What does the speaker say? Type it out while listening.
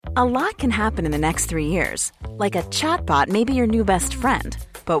A lot can happen in the next 3 years. Like a chatbot may be your new best friend.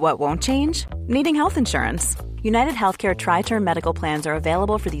 But what won't change? Needing health insurance. United Healthcare Tri-Term Medical Plans are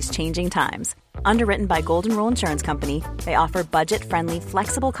available for these changing times. Underwritten by Golden Rule Insurance Company, they offer budget-friendly,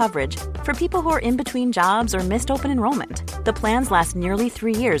 flexible coverage for people who are in between jobs or missed open enrollment. The plans last nearly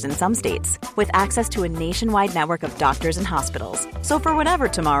 3 years in some states, with access to a nationwide network of doctors and hospitals. So for whatever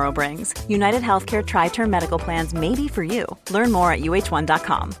tomorrow brings, United Healthcare Tri-Term Medical Plans may be for you. Learn more at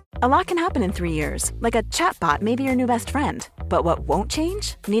uh1.com. A lot can happen in 3 years, like a chatbot may be your new best friend. But what won't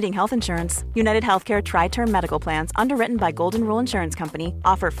change? Needing health insurance. United Healthcare Tri-Term Medical Plans, underwritten by Golden Rule Insurance Company,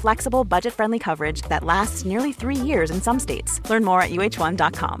 offer flexible, budget-friendly coverage that lasts nearly 3 years in some states. Learn more at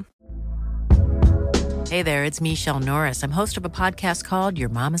uh1.com. Hey there, it's Michelle Norris. I'm host of a podcast called Your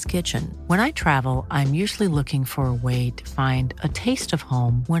Mama's Kitchen. When I travel, I'm usually looking for a way to find a taste of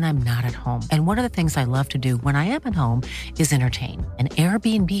home when I'm not at home. And one of the things I love to do when I am at home is entertain. And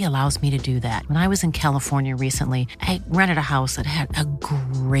Airbnb allows me to do that. When I was in California recently, I rented a house that had a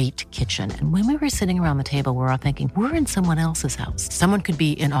great kitchen. And when we were sitting around the table, we're all thinking, we're in someone else's house. Someone could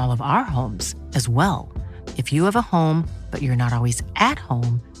be in all of our homes as well. If you have a home, but you're not always at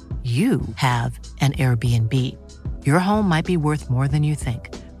home, you have an Airbnb. Your home might be worth more than you think.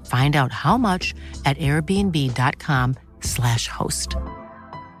 Find out how much at airbnb.com/host.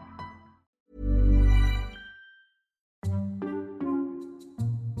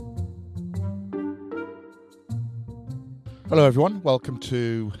 Hello, everyone. Welcome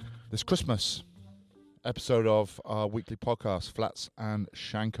to this Christmas episode of our weekly podcast, Flats and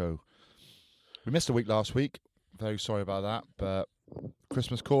Shanko. We missed a week last week. Very sorry about that, but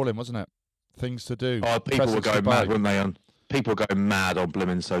Christmas calling, wasn't it? Things to do. Oh, people were going mad, weren't they? People were going mad on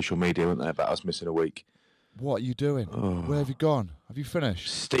blooming social media, weren't they, about us missing a week? What are you doing? Oh. Where have you gone? Have you finished?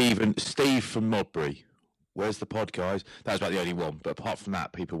 Steve from Modbury. Where's the pod, guys? That was about the only one. But apart from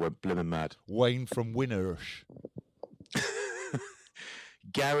that, people went blooming mad. Wayne from Winnersh.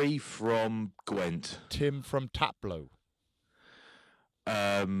 Gary from Gwent. Tim from Taplow.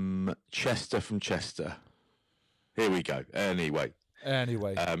 Chester from Chester. Here we go. Anyway.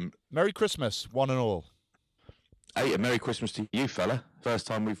 Merry Christmas, one and all. Hey, a Merry Christmas to you, fella. First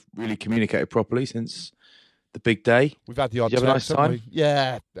time we've really communicated properly since the big day. We've had the odd text, nice haven't we?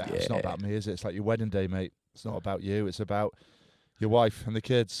 Yeah. It's not about me, is it? It's like your wedding day, mate. It's not about you. It's about your wife and the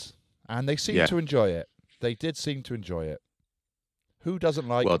kids. And they seem to enjoy it. They did seem to enjoy it. Who doesn't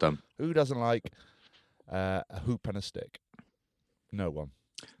like... Well done. Who doesn't like a hoop and a stick? No one.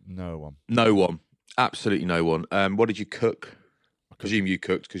 No one. Absolutely no one. What did you cook? I presume you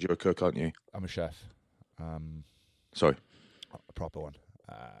cooked because you're a cook, aren't you? I'm a chef. Sorry. A proper one.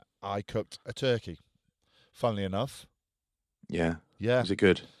 I cooked a turkey. Funnily enough. Yeah. Yeah. Was it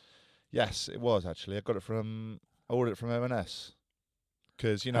good? Yes, it was actually. I ordered it from M&S.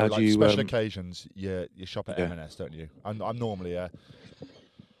 Because, you know, How like do you, special occasions, you shop at Yeah. M&S, don't you? I'm normally a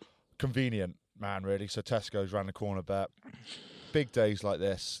convenient man, really. So Tesco's round the corner, but big days like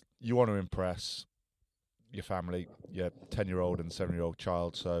this, you want to impress your family, your 10-year-old and 7-year-old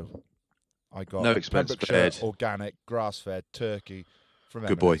child. So I got No expense Pembrokeshire spared. organic, grass-fed turkey from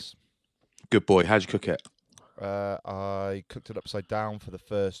Good boy. M&S. Good boy. How'd you cook it? I cooked it upside down for the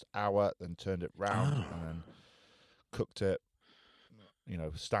first hour, then turned it round, and then cooked it, you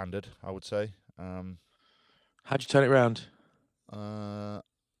know, standard, I would say. How'd you turn it round? I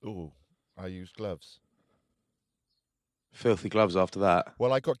used gloves. Filthy gloves after that.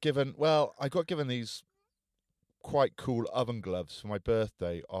 Well, I got given these quite cool oven gloves for my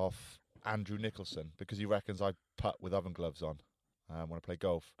birthday off Andrew Nicholson because he reckons I putt with oven gloves on when I play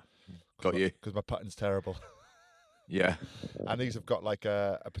golf. Got you. Because my putting's terrible. Yeah. And these have got like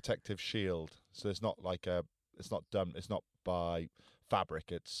a protective shield, so it's not by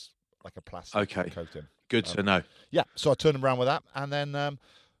fabric. It's like a plastic coating. Good to know. Yeah. So I turned them around with that, and then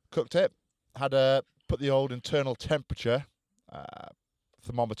cooked it. Put the old internal temperature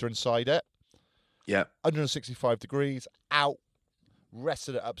thermometer inside it. Yeah. 165 degrees out.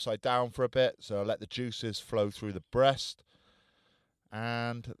 Rested it upside down for a bit, so I let the juices flow through the breast,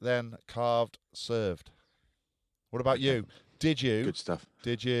 and then carved, served. What about you? Did you? Good stuff.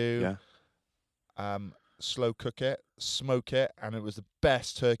 Did you? Yeah. Slow cook it, smoke it, and it was the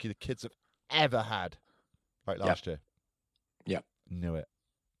best turkey the kids have ever had. Like last year. Yeah. Knew it.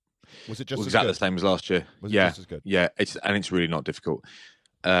 Was it just as exactly good? the same as last year? Was it just as good? Yeah. It's really not difficult.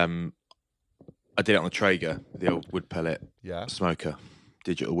 I did it on the Traeger, the old wood pellet smoker,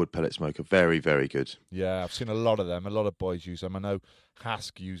 digital wood pellet smoker. Very, very good. Yeah, I've seen a lot of them. A lot of boys use them. I know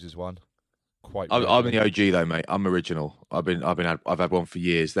Hask uses one. I'm the OG though, mate. I'm original. I've had one for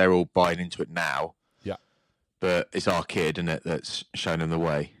years. They're all buying into it now. Yeah. But it's our kid, isn't it, that's showing them the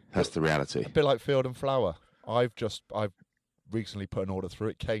way. That's the reality. A bit like Field and Flower. I've recently put an order through.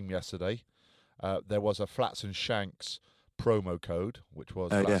 It came yesterday. There was a Flats and Shanks promo code, which was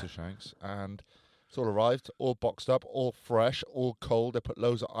Flats and Shanks, and it's all arrived, all boxed up, all fresh, all cold. They put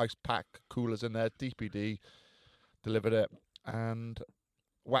loads of ice pack coolers in there. DPD delivered it and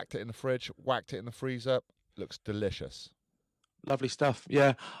whacked it in the fridge, whacked it in the freezer. Looks delicious. Lovely stuff.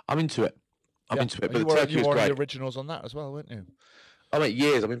 Yeah, I'm into it. I'm into it. But you were the originals on that as well, weren't you? I mean,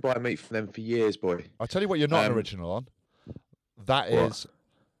 years. I've been buying meat from them for years, boy. I'll tell you what you're not an original on. That is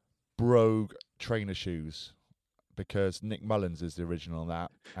Brogue trainer shoes. Because Nick Mullins is the original on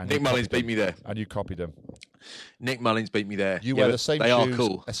that. And Nick Mullins beat me there. And you copied him. Nick Mullins beat me there. You wear the same shoes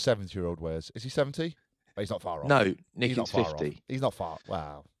a 70-year-old wears. Is he 70? He's not far off. No, Nick is 50. He's not far.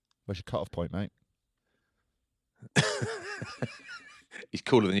 Wow. Where's your cut-off point, mate? He's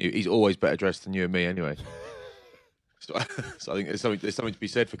cooler than you. He's always better dressed than you and me anyway. So I think there's something to be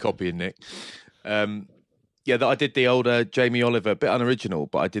said for copying Nick. That I did the old Jamie Oliver, a bit unoriginal,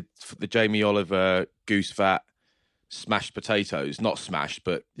 but I did the Jamie Oliver goose fat smashed potatoes, not smashed,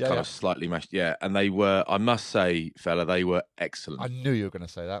 but kind of slightly mashed. Yeah, and they were, I must say, fella, they were excellent. I knew you were going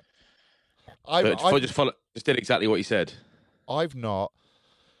to say that. I just did exactly what you said. I've not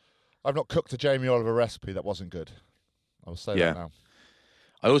cooked a Jamie Oliver recipe that wasn't good. I will say that now.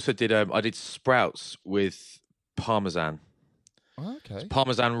 I also did. I did sprouts with parmesan. Okay.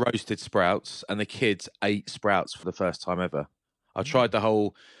 Parmesan roasted sprouts, and the kids ate sprouts for the first time ever. I tried the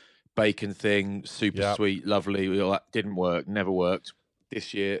whole bacon thing, super sweet, lovely. All that didn't work, never worked.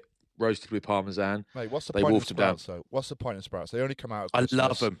 This year, roasted with parmesan. Mate, what's the point of sprouts, though? What's the point of sprouts? They only come out at Christmas. I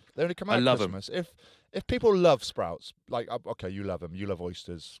love them. They only come out at Christmas. If people love sprouts, like, okay, you love them. You love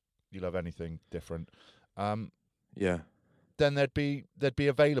oysters. You love anything different. Then they'd be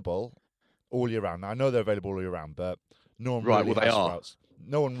available all year round. Now, I know they're available all year round, but no one really has sprouts.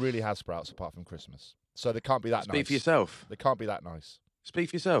 No one really has sprouts apart from Christmas. So they can't be that nice. Speak for yourself. They can't be that nice. Speak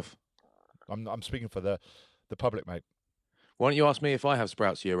for yourself. I'm speaking for the public, mate. Why don't you ask me if I have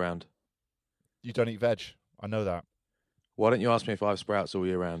sprouts year round? You don't eat veg. I know that. Why don't you ask me if I have sprouts all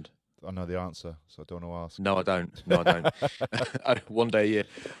year round? I know the answer, so I don't want to ask. No, I don't. One day a year.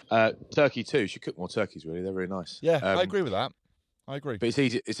 Turkey too. Should cook more turkeys, really. They're very nice. Yeah, I agree with that. I agree. But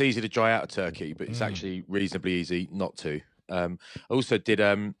it's easy to dry out a turkey, but it's actually reasonably easy not to. I also did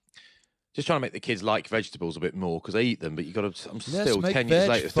just trying to make the kids like vegetables a bit more because they eat them, but you got to. I'm still 10 years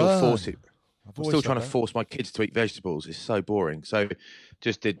later, still force it. I'm still trying to force my kids to eat vegetables. It's so boring. So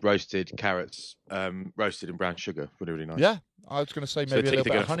just did roasted carrots, roasted in brown sugar. Really, really nice. Yeah, I was going to say maybe a little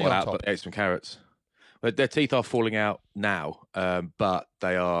bit of honey on top. But they ate some carrots. But their teeth are falling out now, but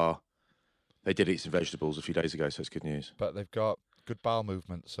they did eat some vegetables a few days ago, so it's good news. But they've got good bowel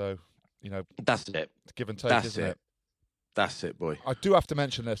movement, so, That's it. It's give and take, isn't it? That's it, boy. I do have to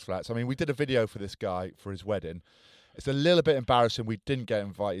mention this, Flats. I mean, we did a video for this guy for his wedding. It's a little bit embarrassing we didn't get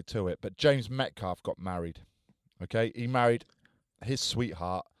invited to it, but James Metcalf got married. Okay? He married his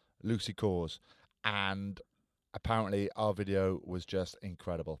sweetheart, Lucy Cause, and apparently our video was just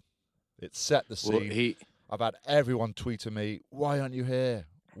incredible. It set the scene. Well, I've had everyone tweet to me, "Why aren't you here?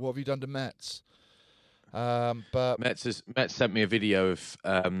 What have you done to Metz?" But Metz sent me a video of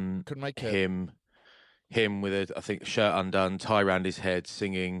couldn't make him with a shirt undone, tie around his head,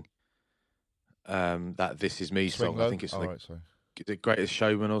 singing that "This Is Me" Swing song. Low? I think it's the Greatest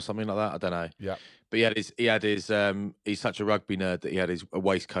Showman or something like that. I don't know. Yeah. But he had his he's such a rugby nerd that he had a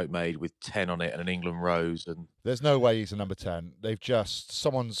waistcoat made with 10 on it and an England rose. And there's no way he's a number 10.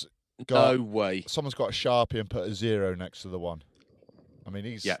 Someone's got a Sharpie and put a 0 next to the 1. I mean,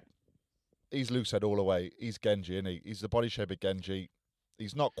 he's loosehead all the way. He's Genji, isn't he? He's the body shape of Genji.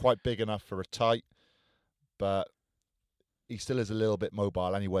 He's not quite big enough for a tight, but he still is a little bit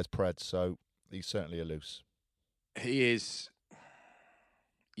mobile, and he wears Preds, so he's certainly a loose. He is.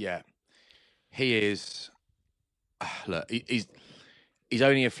 Yeah, he is. Look, he's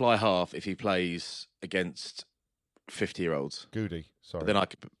only a fly half if he plays against 50-year-olds. Goody, sorry. But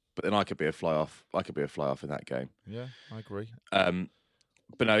then I could be a fly off. I could be a fly off in that game. Yeah, I agree.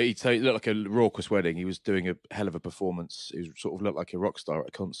 But no, he looked like a raucous wedding. He was doing a hell of a performance. He sort of looked like a rock star at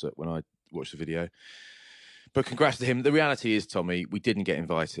a concert when I watched the video. But congrats to him. The reality is, Tommy, we didn't get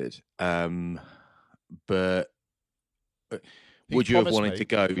invited. But would you have wanted to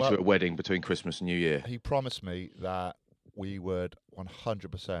go to a wedding between Christmas and New Year? He promised me that we would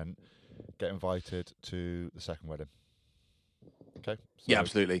 100% get invited to the second wedding. Okay. So yeah,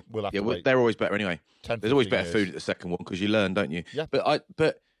 absolutely. We'll have to wait. They're always better anyway. 10, there's always better years. food at the second one because you learn, don't you? Yeah.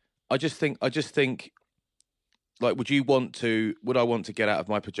 But I just think, like, would I want to get out of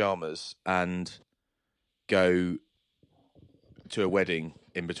my pajamas and go to a wedding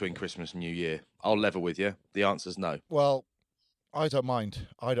in between Christmas and New Year? I'll level with you. The answer's no. Well, I don't mind.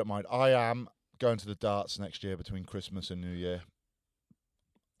 I am going to the darts next year between Christmas and New Year.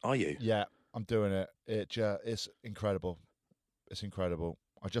 Are you? Yeah, I'm doing it. It's incredible. It's incredible.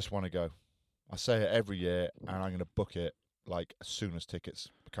 I just want to go. I say it every year, and I'm going to book it like as soon as tickets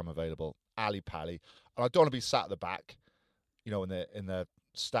become available. Ali pally. And I don't want to be sat at the back, in the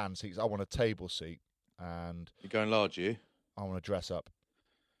stand seats. I want a table seat, and You're going large, you? I want to dress up.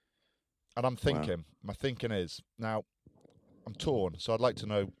 And I'm thinking, my thinking is, now, I'm torn, so I'd like to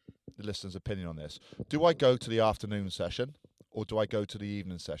know the listener's opinion on this. Do I go to the afternoon session, or do I go to the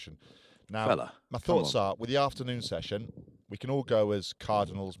evening session? Now, Fella, my thoughts are, with the afternoon session, we can all go as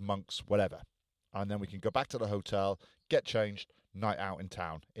cardinals, monks, whatever. And then we can go back to the hotel, get changed, night out in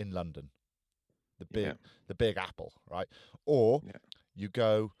town, in London. The big apple, right? Or you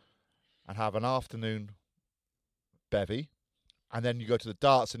go and have an afternoon bevy, and then you go to the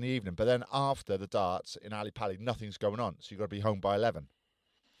darts in the evening. But then after the darts in Ali Pali, nothing's going on. So you've got to be home by 11.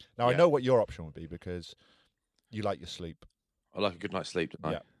 Now, I know what your option would be because you like your sleep. I like a good night's sleep,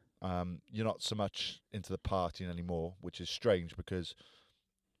 don't I? Yeah. You're not so much into the partying anymore, which is strange because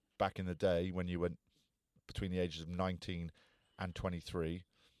back in the day when you went between the ages of 19 and 23,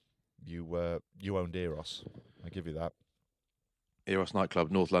 you owned Eros. I give you that. Eros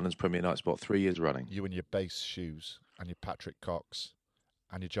nightclub, North London's premier night spot, 3 years running. You and your base shoes and your Patrick Cox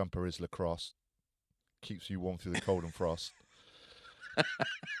and your jumper is lacrosse. Keeps you warm through the cold and frost.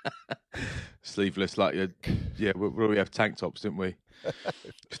 Sleeveless, we have tank tops, didn't we?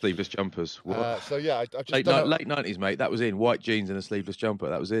 Sleeveless jumpers. What? So yeah, I just late 90s, mate. That was in white jeans and a sleeveless jumper.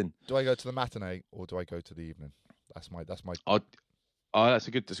 That was in. Do I go to the matinee or do I go to the evening? That's my. That's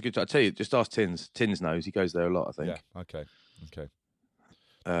a good. I tell you, just ask Tins. Tins knows. He goes there a lot, I think. Yeah. Okay.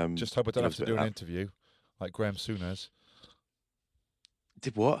 Just hope I don't have to do an interview like Graham Souness.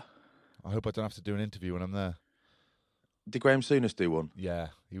 Did what? I hope I don't have to do an interview when I'm there. Did Graham Souness do one? Yeah,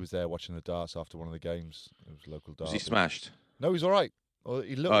 he was there watching the darts after one of the games. It was local darts. Was he smashed? No, he's all right. Well,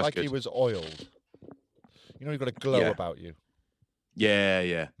 he looked like he was oiled. You've got a glow about you. Yeah.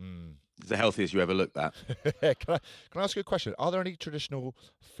 It's the healthiest you ever looked at. Can I ask you a question? Are there any traditional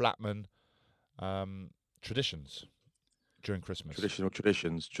Flatman traditions during Christmas? Traditional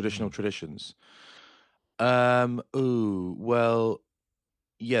traditions. Well,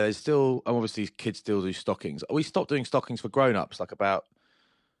 yeah, there's still, obviously kids still do stockings. We stopped doing stockings for grown-ups like about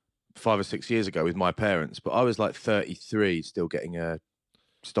 5 or 6 years ago with my parents, but I was like 33 still getting a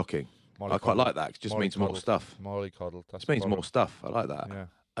stocking. I quite like that. It just means more stuff. Mollycoddle. It means more stuff. I like that. Yeah.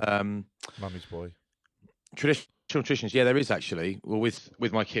 Mummy's boy. Traditional traditions. Yeah, there is actually. Well,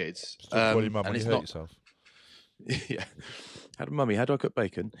 with my kids. Call your mum when you hurt yourself. Yeah. Mummy, how do I cook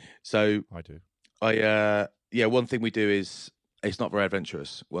bacon? So I do. One thing we do is, it's not very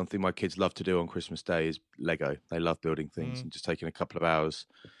adventurous. One thing my kids love to do on Christmas Day is Lego. They love building things and just taking a couple of hours,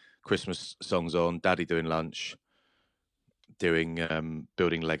 Christmas songs on, Daddy doing lunch, doing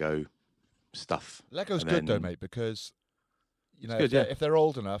building Lego stuff. Lego's good though, mate, because if they're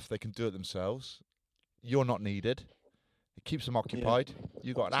old enough, they can do it themselves. You're not needed. It keeps them occupied. Yeah.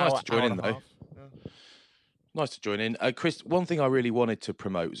 You've got an hour, nice to join in, though. Yeah. Nice to join in. Chris, one thing I really wanted to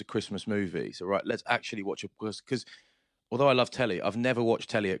promote was a Christmas movie. So, let's actually watch it. Because although I love telly, I've never watched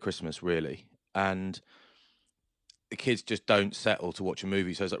telly at Christmas, really. And the kids just don't settle to watch a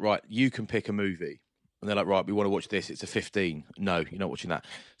movie. So it's like, right, you can pick a movie. And they're like, right, we want to watch this. It's a 15. No, you're not watching that.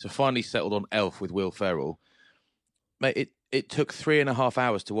 So finally settled on Elf with Will Ferrell. Mate, it took 3.5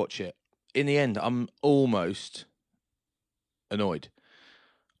 hours to watch it. In the end, I'm almost annoyed.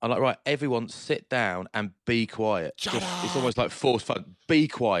 I'm like, right, everyone sit down and be quiet. It's almost like forced fun. Be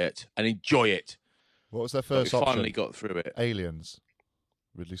quiet and enjoy it. What was their first option? Finally got through it. Aliens.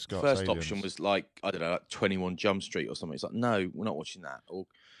 Ridley Scott's First Aliens. option was like 21 Jump Street or something. It's like, no, we're not watching that. Or,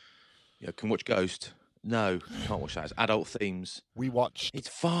 can watch Ghost. No, can't watch that. It's adult themes. We watched. It's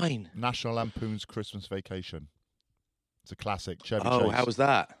fine. National Lampoon's Christmas Vacation. It's a classic. Chevy Chase. How was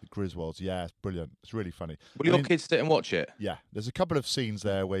that? The Griswolds. Yeah, it's brilliant. It's really funny. Will your kids sit and watch it? Yeah. There's a couple of scenes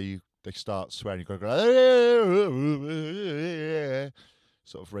there where they start swearing. You've got to go,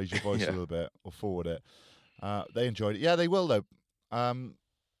 sort of raise your voice a little bit or forward it. They enjoyed it. Yeah, they will, though.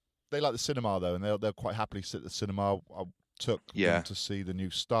 They like the cinema, though, and they'll quite happily sit at the cinema. I took them to see the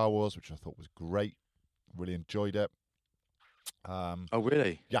new Star Wars, which I thought was great. Really enjoyed it. Oh,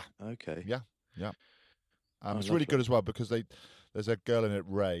 really? Yeah. Okay. Yeah. It's really good as well because there's a girl in it,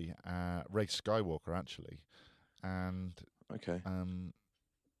 Rey Skywalker, actually, and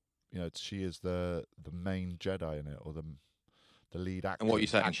she is the main Jedi in it, or the lead actor. And what are you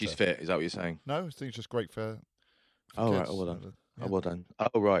saying? She's fit? Is that what you're saying? No, I think it's just great for oh, kids. right. Well done. Yeah. Oh, well done.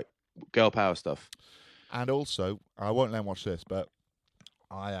 Oh, right. Girl power stuff. And also, I won't let him watch this, but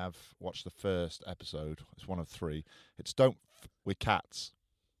I have watched the first episode. It's one of 3. It's Don't F with Cats.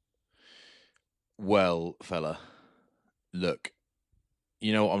 Well, fella, look,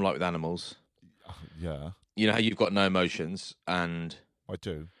 you know what I'm like with animals? Yeah. You know how you've got no emotions, and I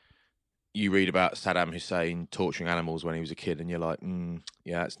do. you read about Saddam Hussein torturing animals when he was a kid, and you're like,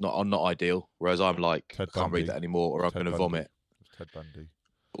 yeah, it's not ideal. Whereas I'm like, Ted I can't Bundy. read that anymore, or I'm going to vomit. Ted Bundy.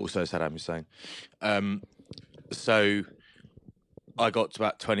 Also Saddam Hussein. So I got to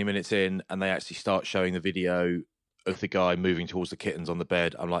about 20 minutes in, and they actually start showing the video of the guy moving towards the kittens on the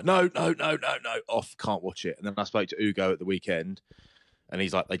bed. I'm like, no, off, can't watch it. And then I spoke to Ugo at the weekend, and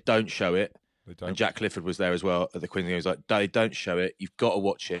he's like, they don't show it. And Jack Clifford was there as well at the Queen's. He was like, they don't show it. You've got to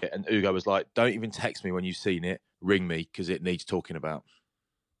watch it. And Ugo was like, don't even text me when you've seen it. Ring me, because it needs talking about.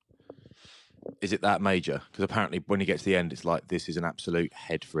 Is it that major? Because apparently when you get to the end, it's like, this is an absolute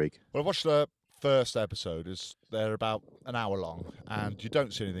head frig. Well, I watched the first episode. They're about an hour long, and you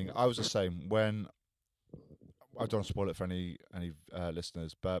don't see anything. I was the same when... I don't want to spoil it for any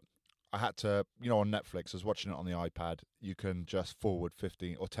listeners, but I had to, on Netflix, I was watching it on the iPad. You can just forward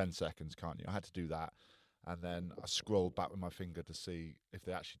 15 or 10 seconds, can't you? I had to do that. And then I scrolled back with my finger to see if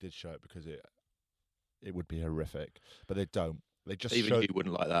they actually did show it, because it would be horrific. But they don't. They just Even you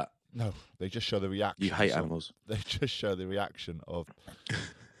wouldn't like that. No, they just show the reaction. You hate animals. They just show the reaction of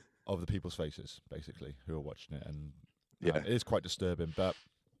the people's faces, basically, who are watching it. And it is quite disturbing, but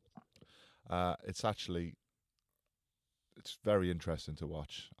it's actually... It's very interesting to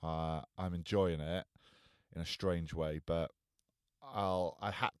watch. I'm enjoying it in a strange way, but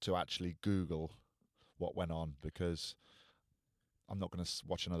I had to actually Google what went on, because I'm not going to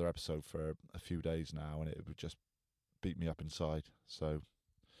watch another episode for a few days now, and it would just beat me up inside. So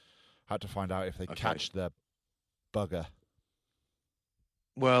I had to find out if they catch the bugger.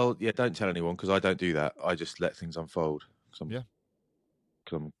 Well, yeah, don't tell anyone, because I don't do that. I just let things unfold. Because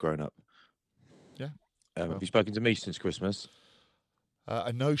I'm grown up. Yeah. Have you spoken to me since Christmas?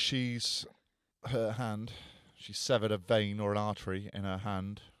 I know her hand, she severed a vein or an artery in her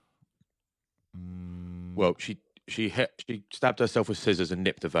hand. Well, she stabbed herself with scissors and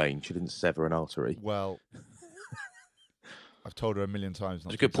nipped a vein. She didn't sever an artery. Well, I've told her a million times.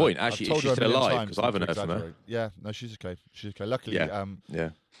 That's a good point. Actually, is she still alive? Because I haven't heard from her. Yeah, no, she's okay. She's okay. Luckily,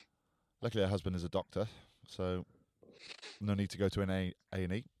 luckily her husband is a doctor, so no need to go to an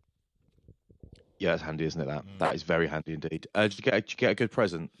A&E. Yeah, it's handy, isn't it? That is very handy indeed. Did you get a good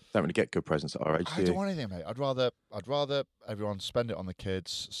present? Don't really get good presents at our age. I don't want anything, mate. I'd rather everyone spend it on the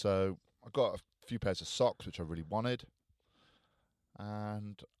kids. So I got a few pairs of socks, which I really wanted,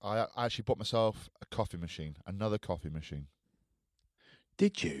 and I actually bought myself a coffee machine, another coffee machine.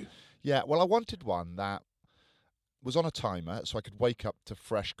 Did you? Yeah. Well, I wanted one that was on a timer, so I could wake up to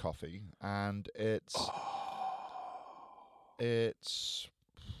fresh coffee, and it's.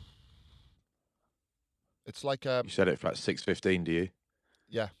 It's like you set it for like 6:15, do you?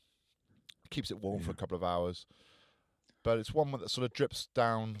 Yeah, keeps it warm for a couple of hours, but it's one that sort of drips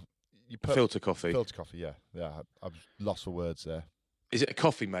down. You put filter coffee. Filter coffee, yeah. I'm lost for words there. Is it a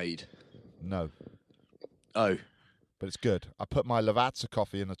coffee made? No. Oh, but it's good. I put my Lavazza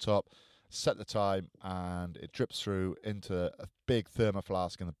coffee in the top, set the time, and it drips through into a big thermo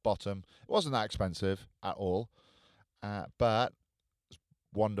flask in the bottom. It wasn't that expensive at all, but.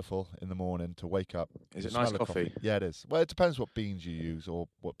 Wonderful in the morning to wake up. Is it nice coffee? Yeah, it is. Well, it depends what beans you use or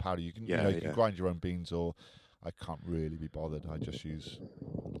what powder you can. You can grind your own beans, or I can't really be bothered. I get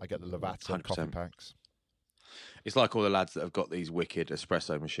the Lavazza 100%. Coffee packs. It's like all the lads that have got these wicked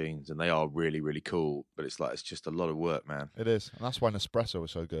espresso machines, and they are really, really cool. But it's just a lot of work, man. It is, and that's why Nespresso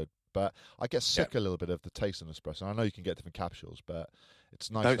is so good. But I get sick a little bit of the taste of Nespresso. I know you can get different capsules, but it's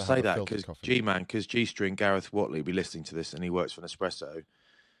nice. Don't to say have that, because G-String Gareth Watley will be listening to this, and he works for Nespresso.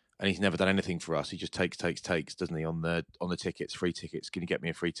 And he's never done anything for us. He just takes, doesn't he, on the tickets, free tickets. Can you get me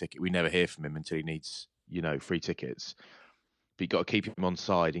a free ticket? We never hear from him until he needs, free tickets. But you've got to keep him on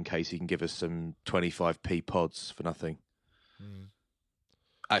side in case he can give us some 25p pods for nothing.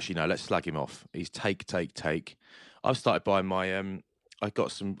 Actually, no, let's slag him off. He's take. I've started buying my I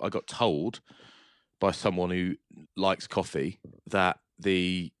got told by someone who likes coffee that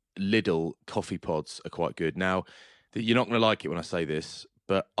the Lidl coffee pods are quite good. Now, you're not going to like it when I say this,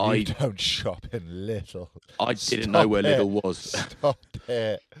 but I don't shop in Lidl. I didn't know where Lidl was. Stop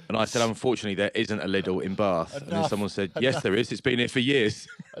it. And I said, unfortunately, there isn't a Lidl in Bath. And then someone said, yes, there is. It's been here for years.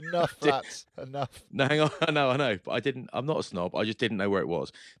 Enough, rats. Enough. No, hang on. I know. But I'm not a snob. I just didn't know where it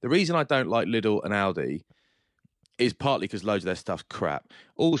was. The reason I don't like Lidl and Aldi is partly because loads of their stuff's crap.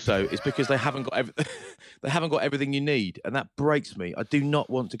 Also, it's because they haven't got they haven't got everything you need, and that breaks me. I do not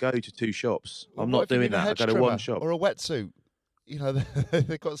want to go to 2 shops. Well, I'm not doing that. I go to one shop or a wetsuit. You know,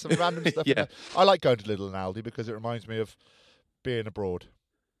 they've got some random stuff. Yeah. I like going to Lidl and Aldi because it reminds me of being abroad.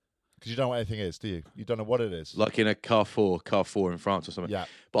 Because you don't know what anything is, do you? You don't know what it is. Like in a Carrefour in France or something. Yeah.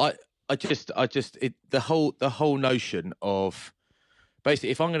 But the whole notion of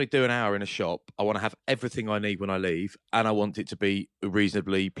basically, if I'm going to do an hour in a shop, I want to have everything I need when I leave, and I want it to be a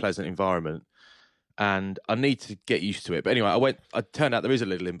reasonably pleasant environment. And I need to get used to it. But anyway, I turned out there is a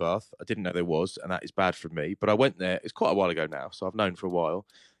Lidl in Bath. I didn't know there was, and that is bad for me. But I went there. It's quite a while ago now, so I've known for a while.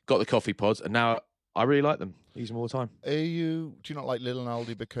 Got the coffee pods, and now I really like them. Use them all the time. Do you not like Lidl and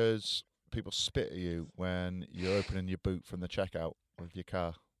Aldi because people spit at you when you're opening your boot from the checkout of your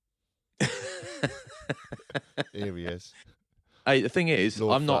car? Here he is. Hey, the thing is,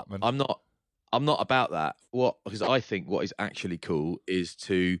 Lord I'm not about that. Because I think what is actually cool is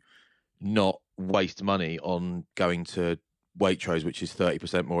to not waste money on going to Waitrose, which is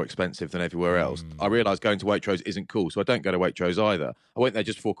 30% more expensive than everywhere else. I realise going to Waitrose isn't cool, so I don't go to Waitrose either. I went there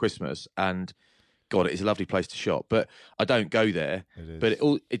just before Christmas, and God, it is a lovely place to shop. But I don't go there. But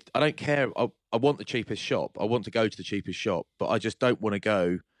I don't care. I want the cheapest shop. I want to go to the cheapest shop, but I just don't want to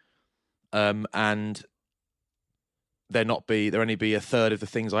go and there only be a third of the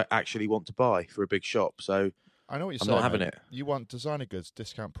things I actually want to buy for a big shop. So I know what you're I'm saying. not having mate. it. You want designer goods,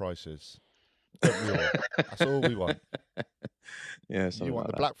 discount prices. Don't we all? That's all we want. Yeah, you want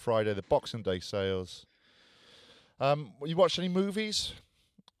like the Black Friday, the Boxing Day sales. You watched any movies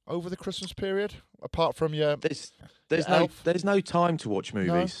over the Christmas period apart from your? There's no time to watch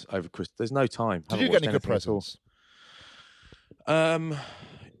movies over Christmas. There's no time. Did you get any good presents?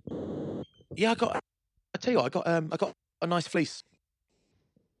 Yeah, I tell you what, I got a nice fleece.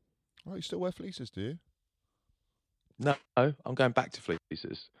 Oh, you still wear fleeces, do you? No, I'm going back to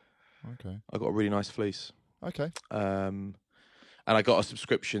fleeces. Okay. I got a really nice fleece. Okay. And I got a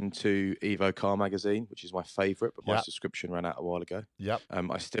subscription to Evo Car Magazine, which is my favourite, but my subscription ran out a while ago. Yep. I'm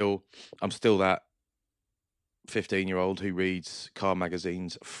still that 15-year-old who reads car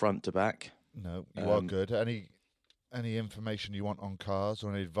magazines front to back. No, you are good. Any information you want on cars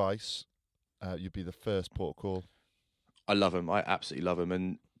or any advice, you'd be the first port of call. I love them. I absolutely love them.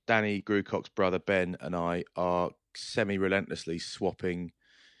 And Danny Grucock's brother Ben and I are semi-relentlessly swapping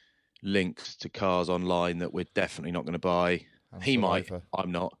links to cars online that we're definitely not going to buy. And he saliva. might,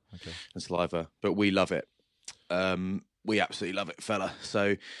 I'm not. Okay. And saliva, but we love it. We absolutely love it, fella.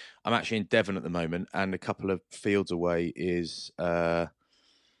 So I'm actually in Devon at the moment, and a couple of fields away is a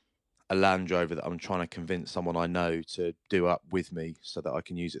Land Rover that I'm trying to convince someone I know to do up with me so that I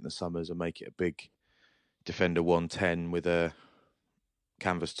can use it in the summers and make it a big Defender 110 with a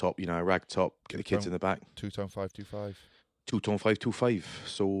canvas top, a rag top, get the kids in the back. Two-tone 525. Two-tone 525.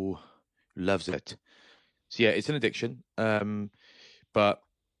 So loves it. So yeah, it's an addiction. But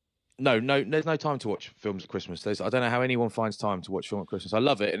no, there's no time to watch films at Christmas. I don't know how anyone finds time to watch film at Christmas. I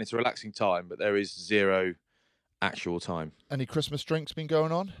love it and it's a relaxing time, but there is zero actual time. Any Christmas drinks been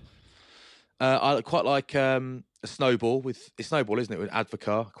going on? I quite like a Snowball it's Snowball, isn't it, with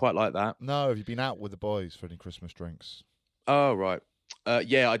Advocar? Quite like that. No, have you been out with the boys for any Christmas drinks? Oh, right.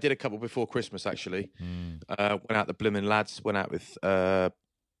 Yeah, I did a couple before Christmas, actually. Went out the Blimmin' Lads, went out with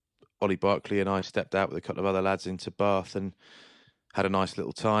Ollie Barkley, and I stepped out with a couple of other lads into Bath and had a nice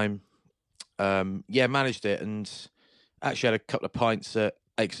little time. Managed it, and actually had a couple of pints at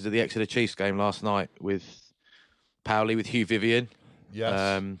the Exeter Chiefs game last night with Powley, with Hugh Vivian.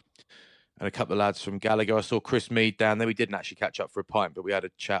 Yes. And a couple of lads from Gallagher. I saw Chris Mead down there. We didn't actually catch up for a pint, but we had a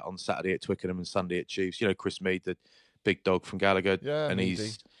chat on Saturday at Twickenham and Sunday at Chiefs. You know Chris Mead, the big dog from Gallagher. Yeah, and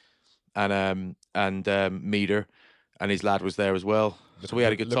Meady. Meader, and his lad was there as well. So we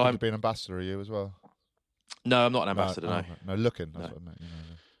had a good time. To be an ambassador, are you as well? No, I'm not an ambassador. No, looking. That's what I meant.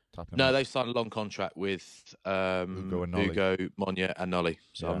 No, they've signed a long contract with Ugo Monya and Nolly.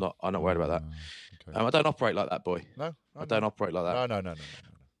 So I'm not worried about that. Okay. I don't operate like that, boy. No, I don't operate like that. No.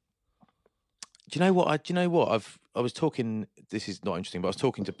 Do you know what? I was talking. This is not interesting, but I was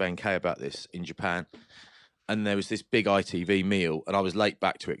talking to Ben Kay about this in Japan, and there was this big ITV meal, and I was late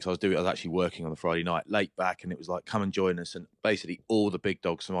back to it because I was actually working on the Friday night, late back, and it was like, come and join us, and basically all the big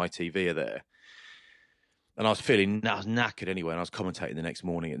dogs from ITV are there, and I was knackered anyway, and I was commentating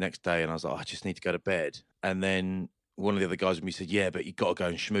the next day, and I was like, I just need to go to bed, and then one of the other guys with me said, yeah, but you got to go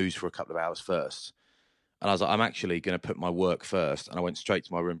and schmooze for a couple of hours first. And I was like, I'm actually going to put my work first. And I went straight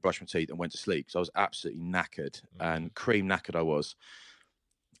to my room, brushed my teeth and went to sleep. So I was absolutely knackered and cream knackered I was.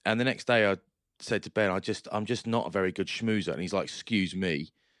 And the next day I said to Ben, I'm just not a very good schmoozer. And he's like, excuse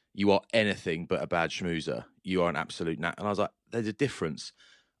me. you are anything but a bad schmoozer. You are an absolute nat. And I was like, there's a difference.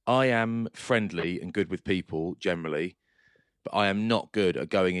 I am friendly and good with people generally, but I am not good at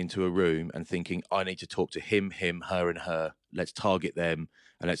going into a room and thinking, I need to talk to him, her, and her. Let's target them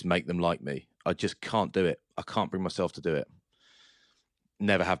and let's make them like me. I just can't do it. I can't bring myself to do it.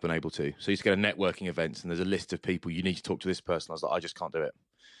 Never have been able to. So you used to go to networking events and there's a list of people, you need to talk to this person. I was like, I just can't do it.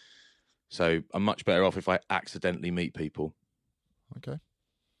 So I'm much better off if I accidentally meet people. Okay.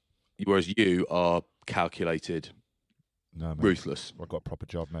 Whereas you are calculated, ruthless. I've got a proper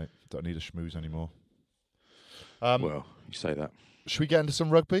job, mate. Don't need a schmooze anymore. Well, you say that. Should we get into some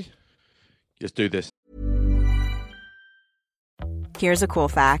rugby? Let's do this. Here's a cool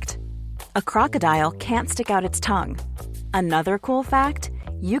fact. A crocodile can't stick out its tongue. Another cool fact,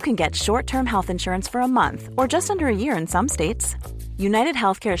 you can get short-term health insurance for a month or just under a year in some states. United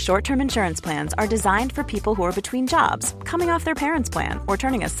Healthcare short-term insurance plans are designed for people who are between jobs, coming off their parents' plan, or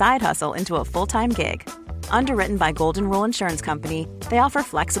turning a side hustle into a full-time gig. Underwritten by Golden Rule Insurance Company, they offer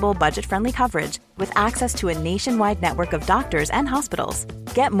flexible, budget-friendly coverage with access to a nationwide network of doctors and hospitals.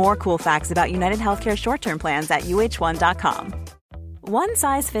 Get more cool facts about United Healthcare short-term plans at uh1.com. One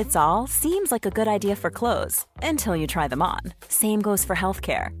size fits all seems like a good idea for clothes until you try them on. Same goes for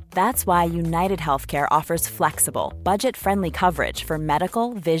healthcare. That's why United Healthcare offers flexible, budget-friendly coverage for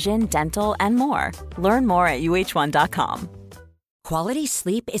medical, vision, dental, and more. Learn more at uh1.com. Quality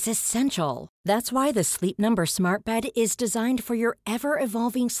sleep is essential. That's why the Sleep Number Smart Bed is designed for your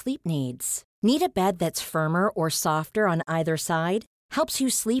ever-evolving sleep needs. Need a bed that's firmer or softer on either side? Helps you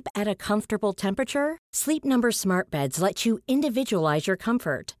sleep at a comfortable temperature? Sleep Number Smart Beds let you individualize your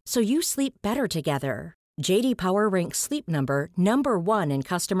comfort so you sleep better together. J.D. Power ranks Sleep Number number 1 in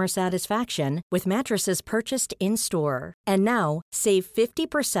customer satisfaction with mattresses purchased in-store. And now, save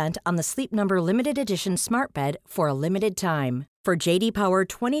 50% on the Sleep Number Limited Edition Smart Bed for a limited time. For J.D. Power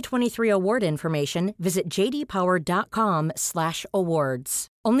 2023 award information, visit jdpower.com/awards.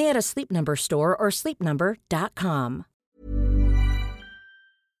 Only at a Sleep Number store or sleepnumber.com.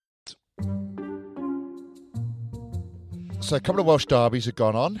 So a couple of Welsh derbies have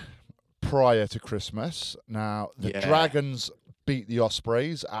gone on prior to Christmas. Now, the Dragons beat the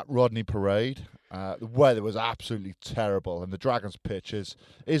Ospreys at Rodney Parade. The weather was absolutely terrible, and the Dragons' pitch is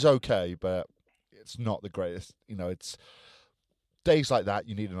okay, but it's not the greatest. You know, it's days like that,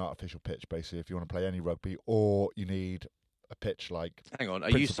 you need an artificial pitch, basically, if you want to play any rugby, or you need a pitch like... Hang on, are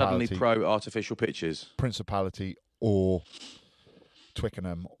you suddenly pro artificial pitches? Principality or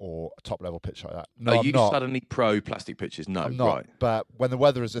Twickenham or a top-level pitch like that. No, Are you suddenly pro plastic pitches? No, I'm not. Right. But when the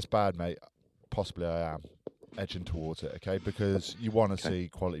weather is this bad, mate, possibly I am edging towards it, okay? Because you want to see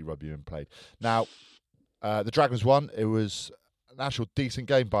quality rugby being played. Now, the Dragons won. It was an actual decent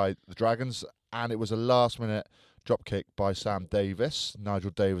game by the Dragons, and it was a last-minute drop kick by Sam Davis.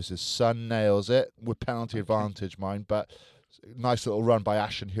 Nigel Davis' son nails it with penalty advantage, mind, but nice little run by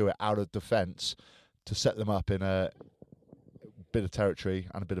Ashton Hewitt out of defence to set them up in a bit of territory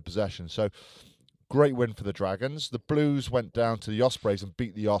and a bit of possession. So great win for the Dragons. The Blues went down to the Ospreys and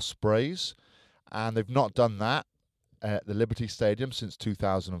beat the Ospreys, and they've not done that at the Liberty Stadium since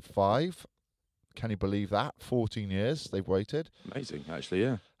 2005. Can you believe that? 14 years they've waited. Amazing, actually,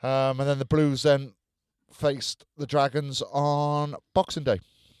 yeah. And then the Blues then faced the Dragons on Boxing Day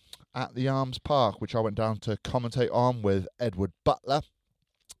at the Arms Park, which I went down to commentate on with Edward Butler.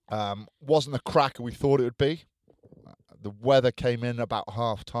 Wasn't the cracker we thought it would be. The weather came in about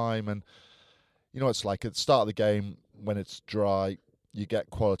half-time, and you know it's like at the start of the game, when it's dry, you get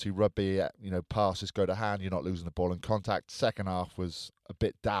quality rugby, you know, passes go to hand, you're not losing the ball in contact. Second half was a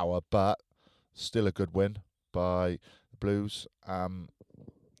bit dour, but still a good win by the Blues.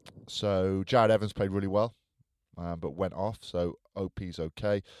 So Jared Evans played really well, but went off, so OP's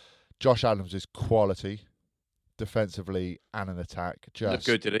okay. Josh Adams is quality, defensively and in attack. Looked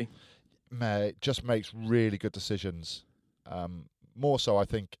good, did he? Mate, just makes really good decisions. More so, I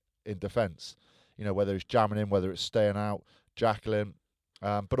think, in defence. You know, whether it's jamming in, whether it's staying out, Jacqueline.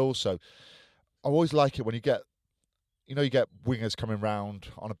 But also, I always like it when you get wingers coming round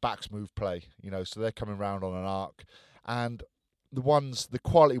on a backs move play. You know, so they're coming round on an arc, and the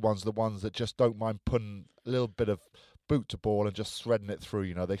quality ones, the ones that just don't mind putting a little bit of boot to ball and just threading it through.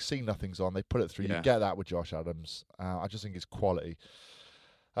 You know, they see nothing's on, they put it through. Yeah. You get that with Josh Adams. I just think it's quality.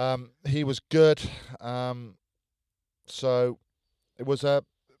 He was good. So it was a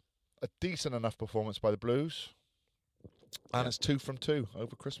decent enough performance by the Blues. And it's 2 from 2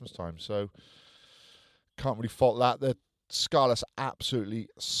 over Christmas time. So can't really fault that. The Scarlets absolutely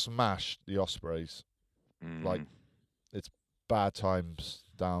smashed the Ospreys. Like, it's bad times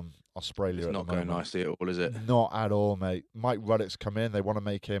down Australia. It's not going nicely at all, is it? Not at all, mate. Mike Ruddock's come in. They want to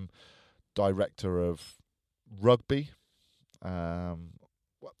make him director of rugby.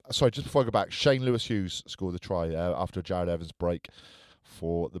 Sorry, just before I go back, Shane Lewis-Hughes scored the try after a Jared Evans break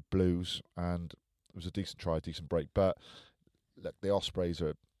for the Blues, and it was a decent try, decent break. But look, the Ospreys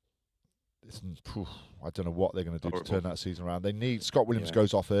are. I don't know what they're going to do to turn that season around. They need Scott Williams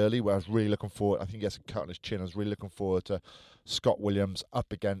goes off early, where I was really looking forward. I think he gets a cut on his chin. I was really looking forward to Scott Williams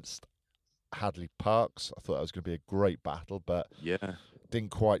up against Hadley Parks. I thought that was going to be a great battle, but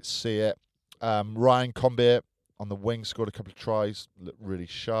didn't quite see it. Ryan Combier on the wing scored a couple of tries, looked really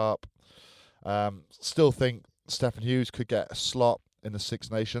sharp. Still think Stephen Hughes could get a slot in the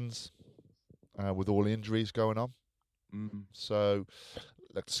Six Nations with all the injuries going on. So.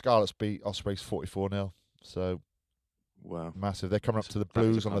 Look, the Scarlets beat Ospreys 44-0. So, wow, massive. They're coming up to the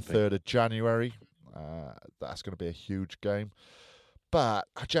Blues on the 3rd of January. That's going to be a huge game. But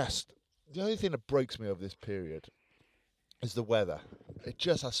the only thing that breaks me over this period is the weather. It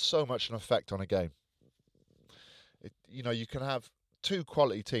just has so much an effect on a game. You can have two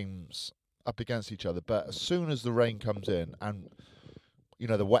quality teams up against each other, but as soon as the rain comes in, and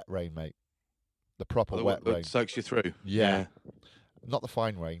the wet rain, mate, the proper wet rain, soaks you through. Yeah. Not the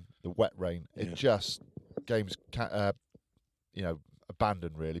fine rain, the wet rain. It just games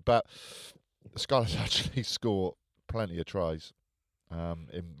abandoned really. But the Scarlets actually score plenty of tries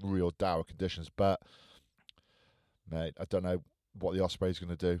in real dour conditions. But mate, I don't know what the Ospreys are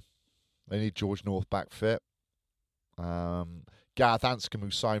going to do. They need George North back fit. Gareth Anscombe, who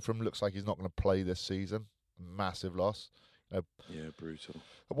signed for him, looks like he's not going to play this season. Massive loss. Brutal.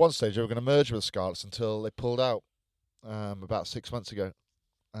 At one stage, they were going to merge with the Scarlets until they pulled out. About 6 months ago,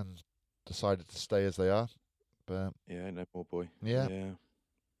 and decided to stay as they are. But no more boy. Yeah.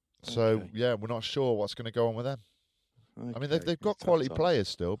 So we're not sure what's going to go on with them. Okay. I mean, they've got quality players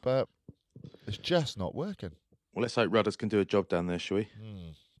still, but it's just not working. Well, let's hope Rudders can do a job down there, shall we?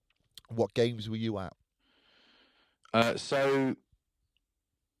 What games were you at?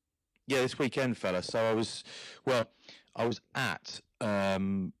 This weekend, fella. So I was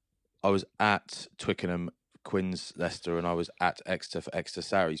at Twickenham, Quins, Leicester, and I was at Exeter for Exeter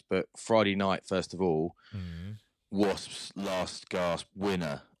Sarries. But Friday night, first of all, Wasps' last gasp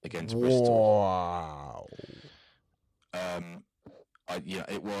winner against Bristol. Wow.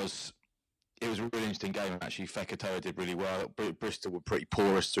 It was a really interesting game. Actually, Fekatoa did really well. Bristol were pretty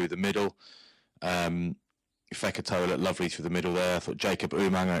porous through the middle. Fekatoa looked lovely through the middle there. I thought Jacob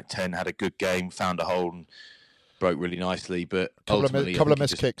Umaga at 10 had a good game, found a hole and broke really nicely. But ultimately, couple of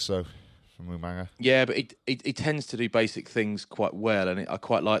missed kicks though. Umaga. Yeah, but he tends to do basic things quite well, and I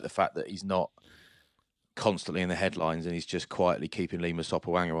quite like the fact that he's not constantly in the headlines and he's just quietly keeping Lima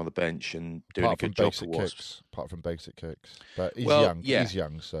Sopoaga on the bench and doing a good job for Wasps. Apart from basic kicks, but he's young. Yeah. He's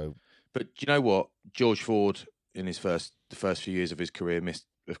young, so. But you know what? George Ford in the first few years of his career missed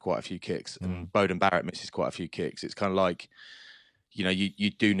quite a few kicks, and Bowden Barrett misses quite a few kicks. It's kind of like,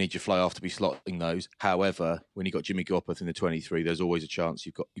 you do need your fly half to be slotting those. However, when you got Jimmy Gopperth in the 23, there's always a chance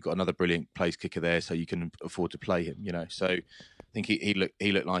you've got another brilliant place kicker there, so you can afford to play him. So I think he looked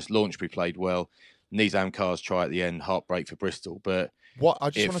nice. Launchbury played well. Nizam Carr's try at the end, heartbreak for Bristol. But what I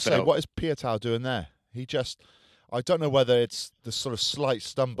just want to say, what is Piutau doing there? I don't know whether it's the sort of slight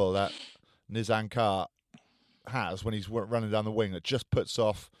stumble that Nizam Carr has when he's running down the wing that just puts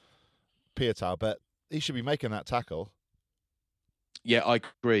off Piutau, but he should be making that tackle. Yeah, I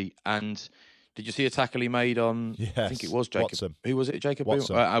agree. And did you see a tackle he made on? Yes, I think it was Jacob. Watson. Who was it? Jacob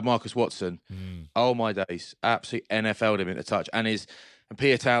Watson. Marcus Watson. Oh my days! Absolutely NFL'd him into touch, and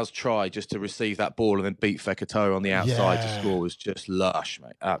Piutau's try just to receive that ball and then beat Fekatoa on the outside to score was just lush,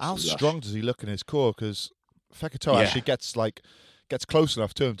 mate. Absolutely How lush. strong does he look in his core? Because Fekatoa actually gets close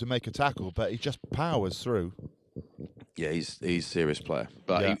enough to him to make a tackle, but he just powers through. Yeah, he's a serious player,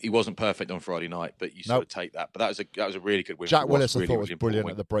 but he wasn't perfect on Friday night. But you sort of take that. But that was a really good win. Jack Willis, I thought, was brilliant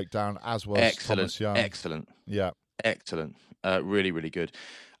at the breakdown, as well as Thomas Young. Excellent. Yeah, excellent. Really, really good.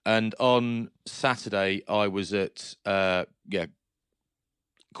 And on Saturday, I was at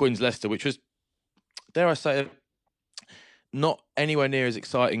Quins Leicester, which was, dare I say, not anywhere near as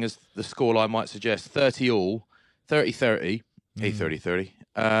exciting as the scoreline might suggest. 30-30, 30-30.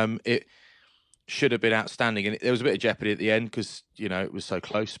 It should have been outstanding, and there was a bit of jeopardy at the end because it was so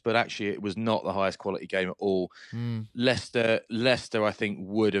close. But actually, it was not the highest quality game at all. Leicester, I think,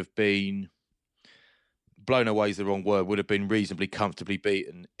 would have been blown away. Is the wrong word. Would have been reasonably comfortably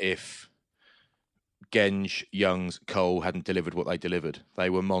beaten if Genge, Youngs, Cole hadn't delivered what they delivered. They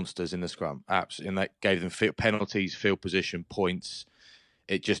were monsters in the scrum, absolutely, and that gave them penalties, field position, points.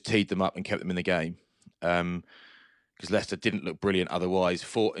 It just teed them up and kept them in the game. because Leicester didn't look brilliant otherwise.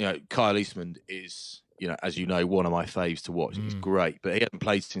 Kyle Eastman is, as you know, one of my faves to watch. He's great, but he hasn't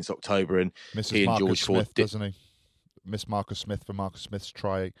played since October, and Misses he and Marcus George Smith, Ford doesn't he? Miss Marcus Smith for Marcus Smith's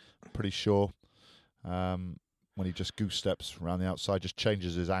try, pretty sure. When he just goose steps around the outside, just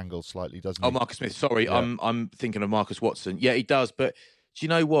changes his angle slightly, doesn't he? Oh, Marcus Smith. Sorry, yeah. I'm thinking of Marcus Watson. Yeah, he does. But do you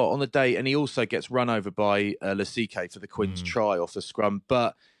know what? On the day, and he also gets run over by Lasike for the Quins try off the scrum.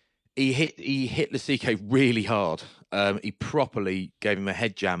 But he hit Lasike really hard. He properly gave him a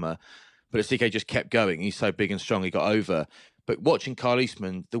head jammer. But Lasike just kept going. He's so big and strong, he got over. But watching Kyle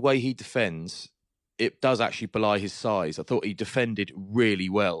Eastman, the way he defends, it does actually belie his size. I thought he defended really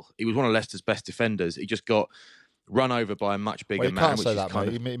well. He was one of Leicester's best defenders. He just got run over by a much bigger man. You can't say that,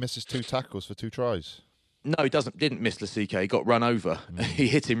 mate. He misses 2 tackles for 2 tries. No, he didn't miss Lasike. He got run over. He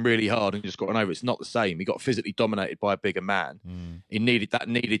hit him really hard and just got run over. It's not the same. He got physically dominated by a bigger man. He needed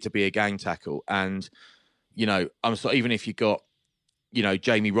to be a gang tackle. And, even if you got,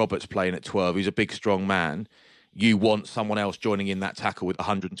 Jamie Roberts playing at 12, who's a big, strong man, you want someone else joining in that tackle with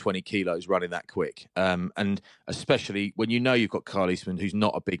 120 kilos running that quick. And especially when you've got Kyle Eastman, who's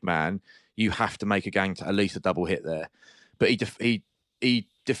not a big man, you have to make at least a double hit there. But he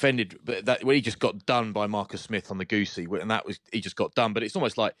defended, but that when he just got done by Marcus Smith on the goosey, and he just got done. But it's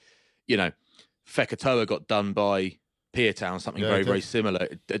almost like, Fekatoa got done by Peartown, something very, very similar.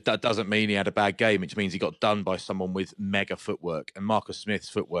 That doesn't mean he had a bad game. It just means he got done by someone with mega footwork. And Marcus Smith's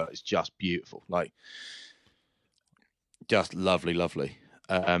footwork is just beautiful, like just lovely.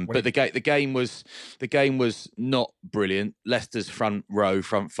 But the game was not brilliant. Leicester's front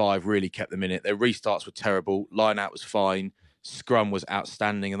 5 really kept them in it. Their restarts were terrible. Line out was fine. Scrum was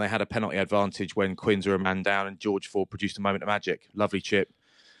outstanding, and they had a penalty advantage when Quins were a man down, and George Ford produced a moment of magic. Lovely chip.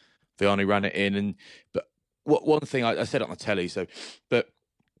 Vianney ran it in, but one thing I said it on the telly. But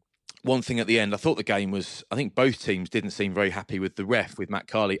one thing at the end, I thought the game was. I think both teams didn't seem very happy with the ref, with Matt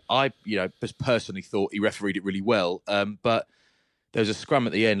Carley. I, just personally thought he refereed it really well, but there was a scrum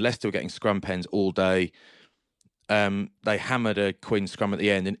at the end. Leicester were getting scrum pens all day. They hammered a Quinn scrum at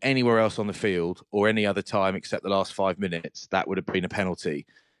the end, and anywhere else on the field or any other time except the last 5 minutes, that would have been a penalty.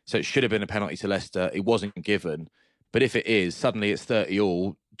 So it should have been a penalty to Leicester. It wasn't given. But if it is, suddenly it's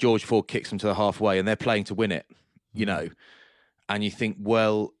 30-all. George Ford kicks them to the halfway, and they're playing to win it, And you think,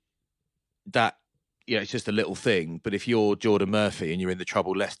 well, that, it's just a little thing. But if you're Jordan Murphy and you're in the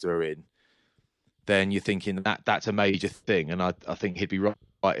trouble Leicester are in, then you're thinking that's a major thing. And I think he'd be right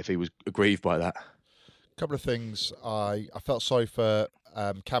if he was aggrieved by that. Couple of things. I felt sorry for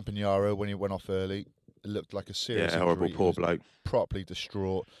Campagnaro when he went off early. It looked like a serious injury. Horrible, poor bloke. Properly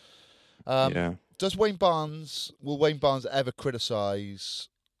distraught. Will Wayne Barnes ever criticise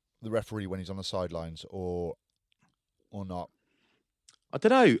the referee when he's on the sidelines or not? I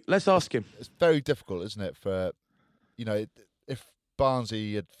don't know. Let's ask him. It's very difficult, isn't it? For if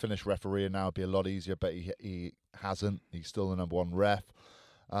Barnsley had finished refereeing now, it'd be a lot easier. But he hasn't. He's still the number 1 ref.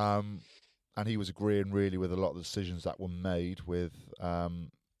 And he was agreeing really with a lot of the decisions that were made with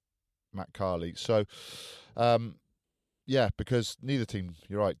Matt Carley. So, because neither team,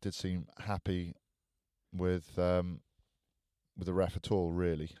 you're right, did seem happy with the ref at all,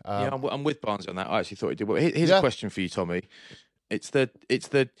 really. I'm with Barnes on that. I actually thought he did well. Here's a question for you, Tommy. It's the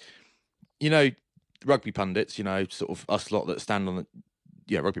rugby pundits, sort of us lot that stand on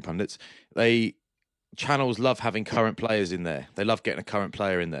rugby pundits. Channels love having current players in there. They love getting a current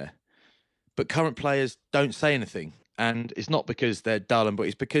player in there. But current players don't say anything. And it's not because they're dull, but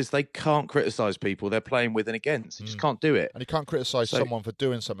it's because they can't criticise people they're playing with and against. You just can't do it. And you can't criticise someone for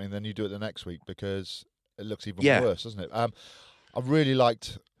doing something, then you do it the next week because it looks even worse, doesn't it? I really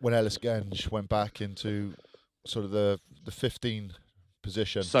liked when Ellis Genge went back into sort of the 15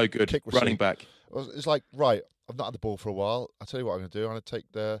 position. So good. Kick running back. It's like, right, I've not had the ball for a while. I'll tell you what I'm going to do. I'm going to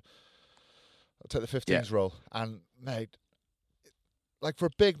take the 15s role. And, mate, like for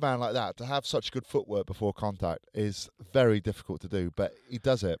a big man like that, to have such good footwork before contact is very difficult to do, but he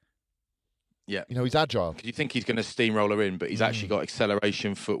does it. Yeah. He's agile. You think he's going to steamroller in, but he's actually got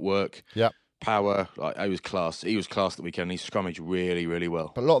acceleration, footwork, power. Like, he was class. He was class the weekend. He scrummaged really, really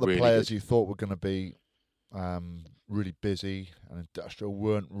well. But a lot of the players you thought were going to be really busy and industrial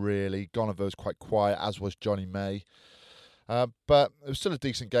weren't really. Gonover was quite quiet, as was Johnny May. But it was still a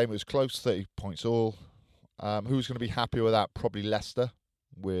decent game. It was close, 30 points all. Who's going to be happy with that? Probably Leicester.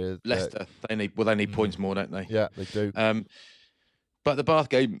 Leicester, they need points more, don't they? Yeah, they do. But the Bath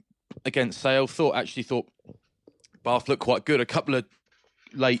game against Sale, thought Bath looked quite good. A couple of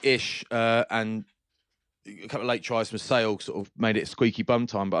late-ish and a couple of late tries from Sale sort of made it squeaky bum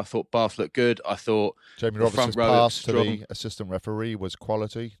time, but I thought Bath looked good. I thought Jamie Roberts' pass to the assistant referee was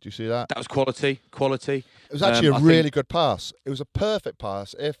quality. Do you see that? That was quality. It was actually a really good pass. It was a perfect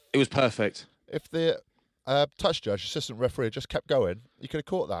pass. It was perfect. If the touch judge, assistant referee, just kept going, he could have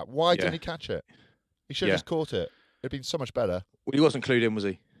caught that. Why didn't he catch it? He should have just caught it. It'd been so much better. Well, he wasn't clued in, was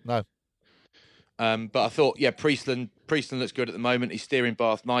he? No. But I thought, Priestland looks good at the moment. He's steering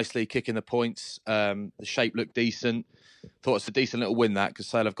Bath nicely, kicking the points. The shape looked decent. Thought it's a decent little win that because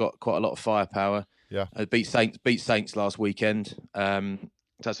Sale have got quite a lot of firepower. Yeah, beat Saints last weekend.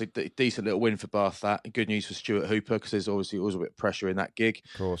 That's a decent little win for Bath. That good news for Stuart Hooper because there's obviously always a bit of pressure in that gig.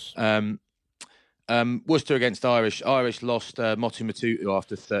 Of course. Worcester against Irish. Irish lost Motu Matutu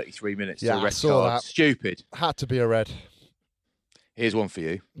after 33 minutes to a red saw card. That. Stupid. Had to be a red. Here's one for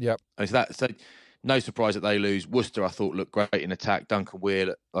you. Yep. So no surprise that they lose. Worcester, I thought, looked great in attack. Duncan Weir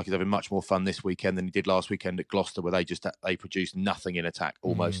looked like he's having much more fun this weekend than he did last weekend at Gloucester, where they produced nothing in attack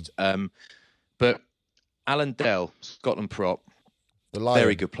almost. But Alan Dell, Scotland prop,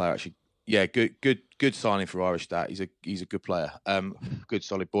 very good player actually. Yeah, good signing for Irish. That he's a good player. Good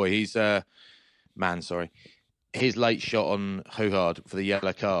solid boy. He's his late shot on Houhard for the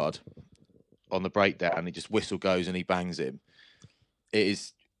yellow card on the breakdown. He just whistle goes and he bangs him. It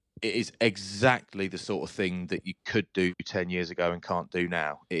is exactly the sort of thing that you could do 10 years ago and can't do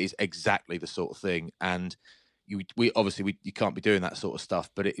now. It is exactly the sort of thing. And you can't be doing that sort of stuff.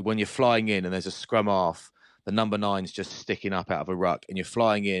 But when you're flying in and there's a scrum half, the number 9's just sticking up out of a ruck and you're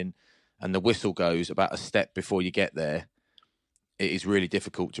flying in and the whistle goes about a step before you get there, it is really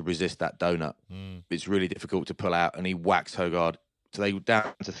difficult to resist that donut. It's really difficult to pull out. And he whacks Houhard. So they were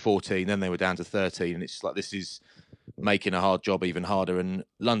down to 14, then they were down to 13. And it's just like, this is making a hard job even harder. And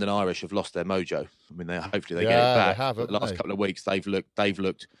London Irish have lost their mojo. I mean, hopefully they get it back. They have, the last couple of weeks, they've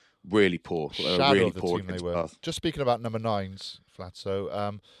looked really poor. They were really poor against Bath. Just speaking about number 9s,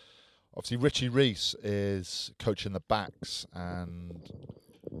 Flatso, obviously Richie Rees is coaching the backs and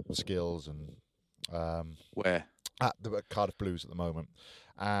skills and where? At the Cardiff Blues at the moment.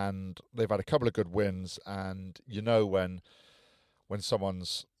 And they've had a couple of good wins. And you know when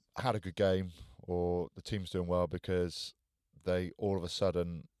someone's had a good game or the team's doing well because they all of a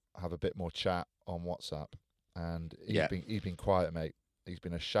sudden have a bit more chat on WhatsApp. And he's been quiet, mate. He's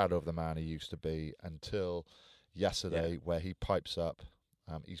been a shadow of the man he used to be until yesterday where he pipes up.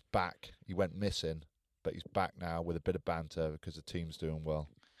 He's back. He went missing, but he's back now with a bit of banter because the team's doing well.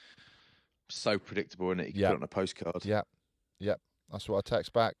 So predictable, isn't it? You can put it on a postcard. Yeah. That's what I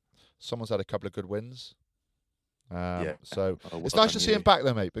text back. Someone's had a couple of good wins. So it's nice to see him back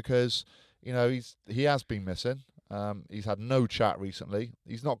there, mate, because he has been missing. He's had no chat recently.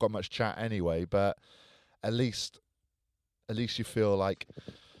 He's not got much chat anyway, but at least you feel like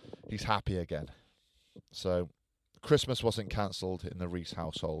he's happy again. So Christmas wasn't cancelled in the Rees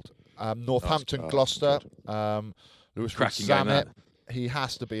household. Northampton, Gloucester, Lewis Rees-Zammit. He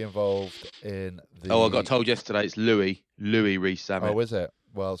has to be involved in the... I got told yesterday it's Louis Rees-Zammit. Oh, is it?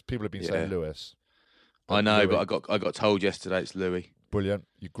 Well, people have been saying Lewis. I know, Louis. But I got told yesterday it's Louis. Brilliant.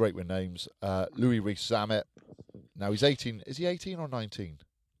 You're great with names. Louis Rees-Zammit. Now, he's 18. Is he 18 or 19?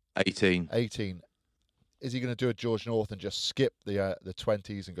 18. 18. Is he going to do a George North and just skip the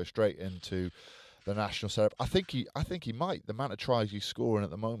 20s and go straight into the national setup? I think he might. The amount of tries he's scoring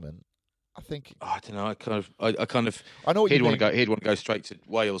at the moment. I don't know. I know what he'd want to go straight to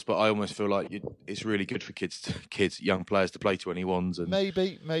Wales, but I almost feel like it's really good for young players to play 21s. And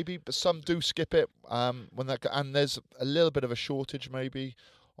maybe, but some do skip it and there's a little bit of a shortage maybe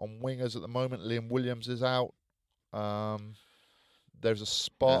on wingers at the moment. Liam Williams is out. There's a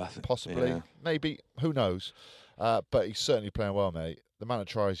spot possibly, maybe, who knows? But he's certainly playing well, mate. The amount of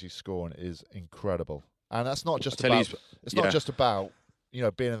tries he's scoring is incredible, and that's not just about. It's not just about.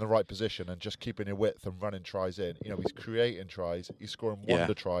 Being in the right position and just keeping your width and running tries in. He's creating tries. He's scoring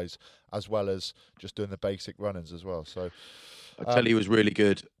wonder tries as well as just doing the basic run-ins as well. So, I tell you, who was really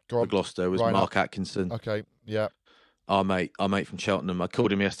good for Gloucester was Mark Atkinson. Okay, yeah. Our mate from Cheltenham. I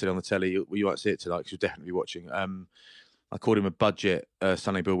called him yesterday on the telly. You won't see it tonight because you'll definitely be watching. I called him a budget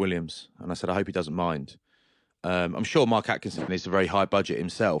Sonny Bill Williams, and I said I hope he doesn't mind. I'm sure Mark Atkinson is a very high budget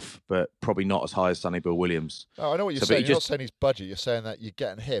himself, but probably not as high as Sonny Bill Williams. Oh, I know what you're saying. You're not saying his budget. You're saying that you're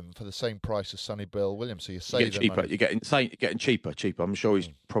getting him for the same price as Sonny Bill Williams. So you're saving cheaper. money. You're getting cheaper. I'm sure he's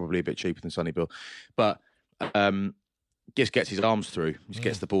probably a bit cheaper than Sonny Bill, but just gets his arms through. Just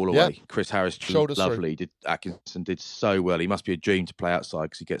gets the ball away. Yeah. Chris Harris, lovely. Atkinson did so well. He must be a dream to play outside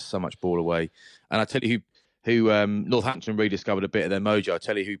because he gets so much ball away. And I tell you who Northampton rediscovered a bit of their mojo. I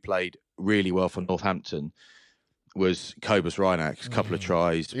tell you who played really well for Northampton was Cobus Reinach. A couple of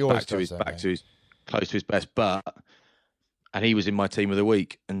tries, back to his close to his best, and he was in my team of the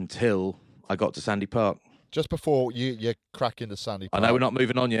week until I got to Sandy Park. Just before you crack into Sandy Park. I know we're not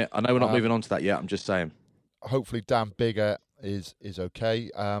moving on yet. I know we're not moving on to that yet. I'm just saying. Hopefully Dan Biggar is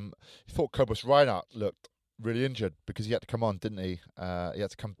okay. He thought Cobus Reinhardt looked really injured because he had to come on, didn't he? He had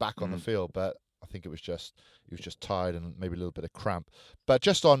to come back on the field, but I think he was just tired and maybe a little bit of cramp. But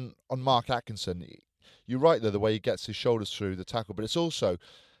just on Mark Atkinson, you're right there, the way he gets his shoulders through the tackle, but it's also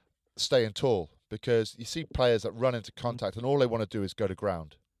staying tall, because you see players that run into contact and all they want to do is go to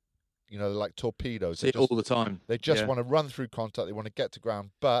ground. You know, they're like torpedoes. See it all the time. They just want to run through contact. They want to get to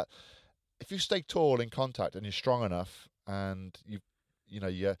ground. But if you stay tall in contact and you're strong enough, and you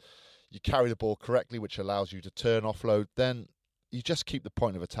carry the ball correctly, which allows you to turn, offload, then you just keep the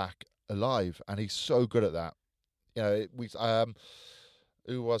point of attack alive. And he's so good at that. You know,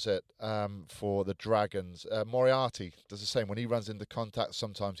 who was it for the Dragons? Moriarty does the same. When he runs into contact,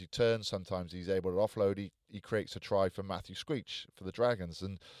 sometimes he turns, sometimes he's able to offload. He creates a try for Matthew Screech for the Dragons.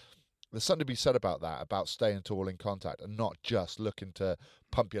 And there's something to be said about that, about staying tall in contact and not just looking to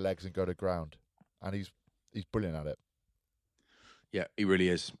pump your legs and go to ground. And he's brilliant at it. Yeah, he really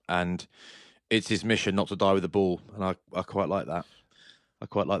is. And it's his mission not to die with the ball. And I quite like that.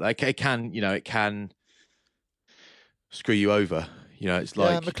 It can screw you over. You know, it's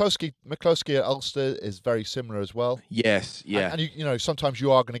like... Yeah, McCloskey at Ulster is very similar as well. Yes, yeah. And you know, sometimes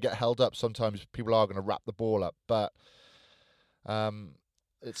you are going to get held up. Sometimes people are going to wrap the ball up. But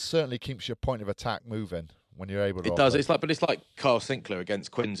it certainly keeps your point of attack moving when you're able to. It does. It's like Carl Sinclair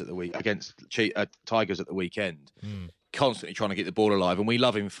against Quins against Tigers at the weekend. Constantly trying to get the ball alive, and we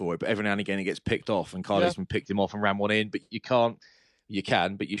love him for it. But every now and again, he gets picked off, and Carl Eastman picked him off and ran one in. But you can,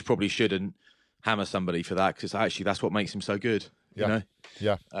 but you probably shouldn't hammer somebody for that, because actually that's what makes him so good. You know?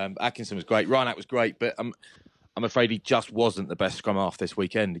 Yeah. Atkinson was great. Reinhardt was great, but I'm afraid he just wasn't the best scrum half this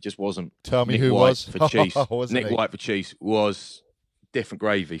weekend. He just wasn't. Tell me Nick who White was for Chiefs. Nick White for Chiefs was different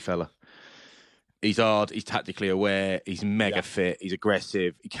gravy, fella. He's hard. He's tactically aware. He's mega fit. He's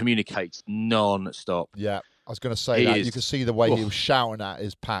aggressive. He communicates non-stop. Yeah, I was going to say that. You can see the way he was shouting at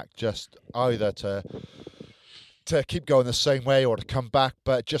his pack, just either to keep going the same way or to come back,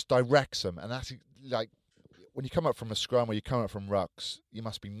 but it just directs them. And that's like, when you come up from a scrum or you come up from rucks, you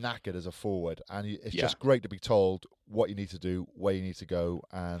must be knackered as a forward. And it's just great to be told what you need to do, where you need to go,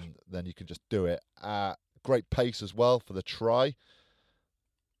 and then you can just do it. Great pace as well for the try.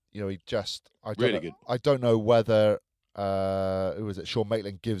 You know, I don't know whether who was it? Sean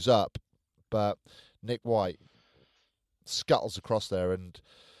Maitland gives up, but Nick White scuttles across there, and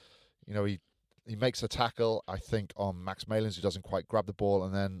you know he makes a tackle, I think, on Max Malins, who doesn't quite grab the ball,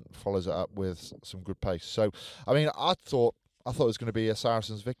 and then follows it up with some good pace. So, I mean, I thought it was going to be a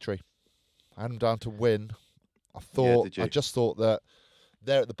Saracens victory. I had them down to win. I just thought that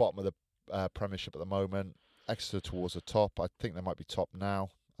they're at the bottom of the Premiership at the moment. Exeter towards the top. I think they might be top now.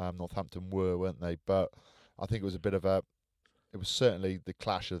 Northampton weren't they? But I think it was it was certainly the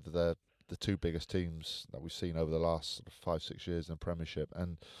clash of the two biggest teams that we've seen over the last 5-6 years in the Premiership.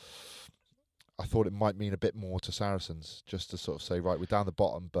 And I thought it might mean a bit more to Saracens, just to sort of say, right, we're down the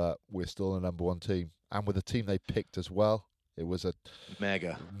bottom, but we're still the number one team. And with the team they picked as well, it was a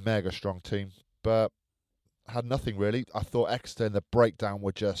mega strong team. But had nothing really. I thought Exeter in the breakdown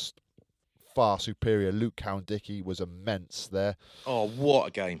were just far superior. Luke Cowan-Dickey was immense there. Oh, what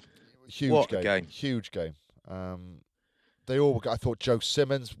a game! Huge game. I thought Joe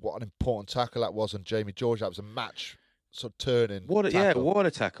Simmons, what an important tackle that was on Jamie George. That was a match sort of turning. What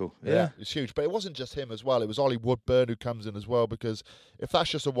a tackle! Yeah, it's huge. But it wasn't just him as well. It was Ollie Woodburn who comes in as well, because if that's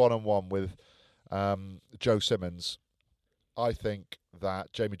just a one-on-one with Joe Simmons, I think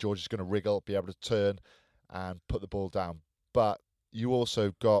that Jamie George is going to wriggle, be able to turn and put the ball down. But you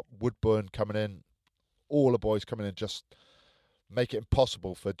also got Woodburn coming in, all the boys coming in, just make it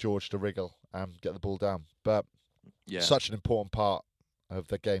impossible for George to wriggle and get the ball down. But such an important part of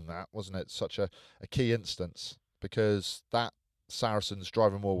the game, that, wasn't it? Such a key instance, because that Saracens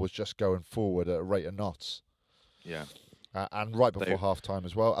driving ball was just going forward at a rate of knots. Yeah. And right before half-time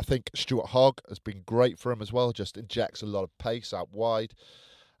as well. I think Stuart Hogg has been great for him as well, just injects a lot of pace out wide.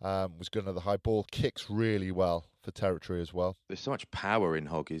 Was good under the high ball, kicks really well for territory as well. There's so much power in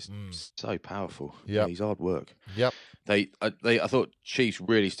Hogg. He's so powerful. Yeah, he's hard work. Yep. I thought Chiefs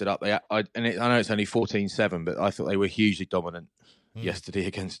really stood up. I know it's only 14-7, but I thought they were hugely dominant yesterday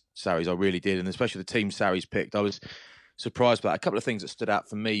against Sarries. I really did, and especially the team Sarries picked. I was surprised by that. A couple of things that stood out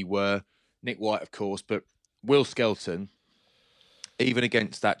for me were Nick White, of course, but Will Skelton, even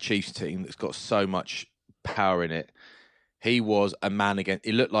against that Chiefs team that's got so much power in it. He was a man against.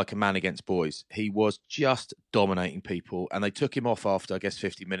 He looked like a man against boys. He was just dominating people, and they took him off after, I guess,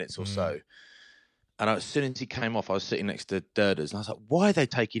 50 minutes or so. And as soon as he came off, I was sitting next to Durders, and I was like, why are they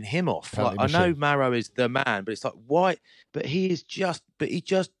taking him off? Like, I know Marrow is the man, but it's like, why? But he just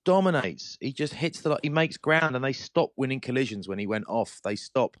dominates. He just hits he makes ground, and they stopped winning collisions when he went off. They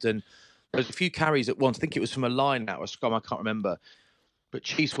stopped, and there was a few carries at once. I think it was from a line out or a scrum, I can't remember. But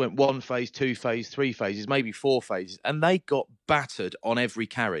Chiefs went 1 phase, 2 phase, 3 phases, maybe 4 phases, and they got battered on every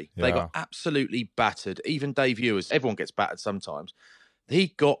carry. Yeah. They got absolutely battered. Even Dave Ewers, everyone gets battered sometimes.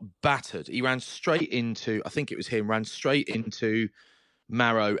 He got battered. He ran straight into, I think it was him, ran straight into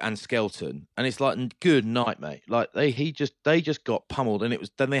Marrow and Skelton. And it's like, good night, mate. Like they just got pummeled, and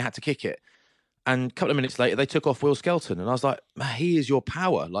then they had to kick it. And a couple of minutes later, they took off Will Skelton. And I was like, man, he is your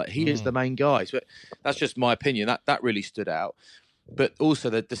power. Like he is the main guy. So that's just my opinion. That really stood out. But also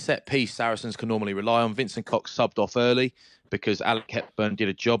the set piece Saracens can normally rely on. Vincent Cox subbed off early because Alec Hepburn did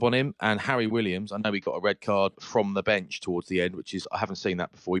a job on him. And Harry Williams, I know he got a red card from the bench towards the end, which is, I haven't seen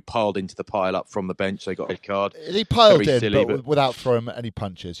that before. He piled into the pile-up from the bench, so he got a red card. He piled in, silly, but without throwing any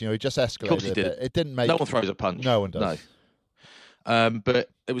punches. You know, he just escalated. Of course he did. It didn't make... No one throws a punch. No one does. No. But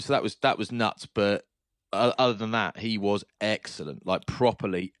that was nuts. But other than that, he was excellent, like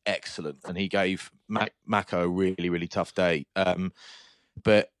properly excellent. And he gave Mako a really, really tough day. And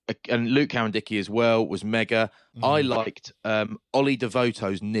Luke Cowan-Dickie as well was mega. I liked Ollie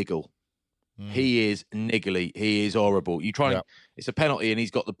Devoto's niggle. He is niggly. He is horrible. You try and it's a penalty and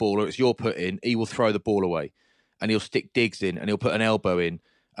he's got the ball, or it's your put in. He will throw the ball away, and he'll stick digs in, and he'll put an elbow in.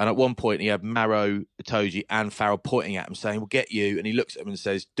 And at one point, he had Marrow, Itoje, and Farrell pointing at him, saying, "We'll get you." And he looks at him and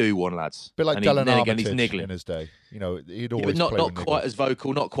says, "Do one, lads." A bit like Dylan Armitage in his day. You know, he'd always not quite as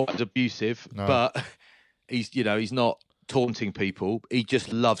vocal, not quite as abusive, but he's not taunting people. He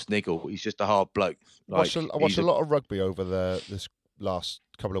just loves niggle. He's just a hard bloke. I watched a lot of rugby over this last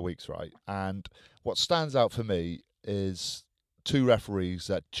couple of weeks, right? And what stands out for me is 2 referees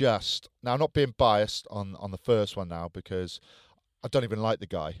that now, not being biased on the first one now, because I don't even like the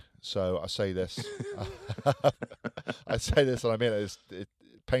guy. So I say this. I say this, and I mean it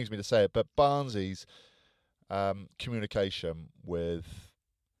pains me to say it, but Barnsley's communication with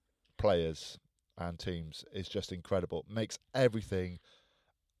players and teams is just incredible. Makes everything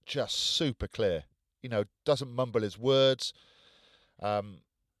just super clear. You know, doesn't mumble his words,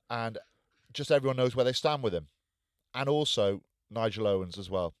 and just everyone knows where they stand with him. And also Nigel Owens as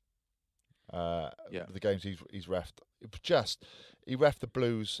well. The games he's reffed, he reffed the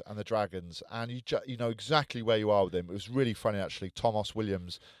Blues and the Dragons, and you know exactly where you are with him. It was really funny actually. Thomas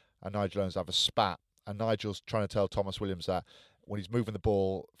Williams and Nigel Owens have a spat, and Nigel's trying to tell Thomas Williams that when he's moving the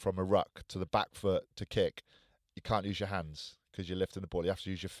ball from a ruck to the back foot to kick, you can't use your hands because you're lifting the ball. You have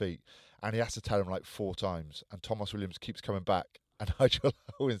to use your feet. And he has to tell him like 4 times. And Thomas Williams keeps coming back. And Nigel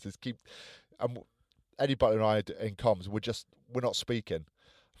Owens Eddie Butler and I in comms, we're not speaking.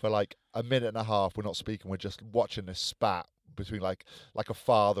 For like a minute and a half, we're not speaking. We're just watching this spat between like a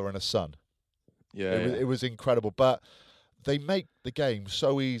father and a son. Yeah. It was incredible. But they make the game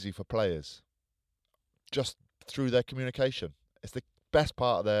so easy for players just through their communication. It's the best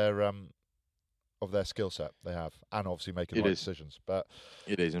part of their skill set they have, and obviously making the right decisions. But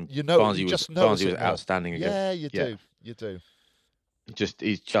it is, and Barnsley was outstanding again. Yeah, you do.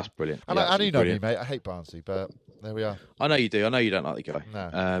 He's just brilliant. And you know me, mate. I hate Barnsley, but there we are. I know you do. I know you don't like the guy.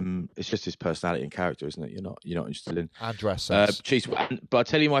 No. It's just his personality and character, isn't it? You're not interested in. And dress sense. Chiefs, but I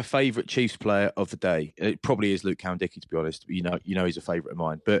tell you, my favourite Chiefs player of the day. It probably is Luke Cowan-Dickie, to be honest. You know he's a favourite of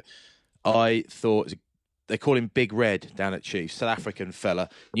mine. But I thought. They call him Big Red down at Chiefs, South African fella,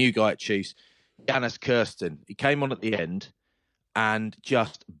 new guy at Chiefs, Jannes Kirsten. He came on at the end and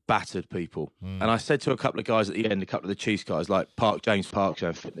just battered people. And I said to a couple of guys at the end, a couple of the Chiefs guys, like James Parks,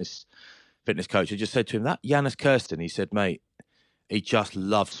 our fitness coach, I just said to him, that Jannes Kirsten, he said, mate, he just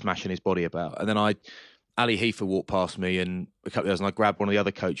loved smashing his body about. And then Ali Heifer walked past me and a couple of others, and I grabbed one of the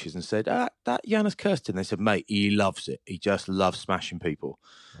other coaches and said, that Jannes Kirsten. They said, mate, he loves it. He just loves smashing people.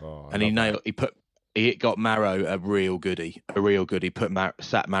 And he got Marrow a real goodie.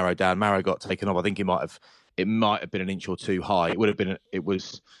 Sat Marrow down. Marrow got taken off. I think it might have been an inch or 2 high. It might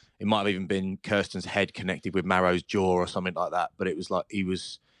have even been Kirsten's head connected with Marrow's jaw or something like that. But it was like he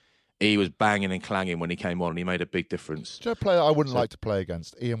was banging and clanging when he came on, and he made a big difference. Do you know a player I wouldn't like to play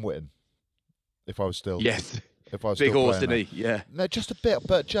against? Ian Whitten. If I was still big horse, isn't he? Yeah. No, just a bit,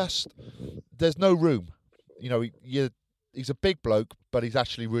 but there's no room. You know, he's a big bloke, but he's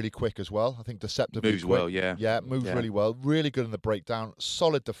actually really quick as well. I think deceptively moves quick. Well, yeah. Yeah, moves really well. Really good in the breakdown.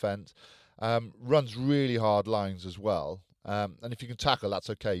 Solid defence. Runs really hard lines as well. And if you can tackle, that's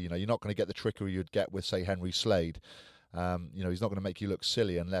okay. You know, you're not going to get the trickery you'd get with, say, Henry Slade. You know, he's not going to make you look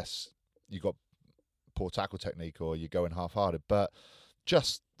silly unless you got poor tackle technique or you're going half-hearted. But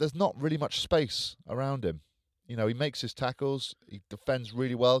there's not really much space around him. You know, he makes his tackles, he defends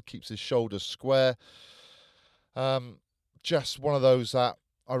really well, keeps his shoulders square. Just one of those that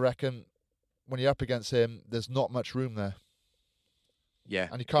I reckon when you're up against him, there's not much room there. Yeah.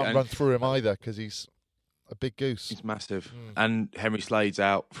 And you can't run through him either because he's a big goose. He's massive. And Henry Slade's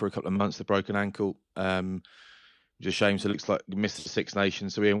out for a couple of months, the broken ankle. Just a shame. So it looks like he missed the Six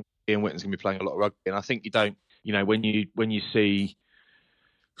Nations. So Ian Whitten's going to be playing a lot of rugby. And I think you don't, when you see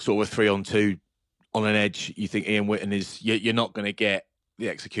sort of a 3-on-2 on an edge, you think Ian Whitten is, you're not going to get the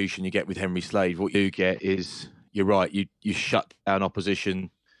execution you get with Henry Slade. What you get is, you're right, you shut down opposition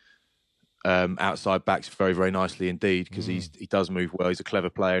outside backs very, very nicely indeed, because he does move well. He's a clever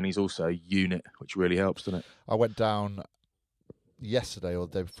player and he's also a unit, which really helps, doesn't it? I went down yesterday or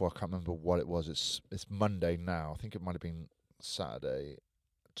the day before, I can't remember what it was. It's Monday now. I think it might have been Saturday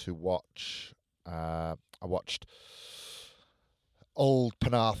to watch. I watched Old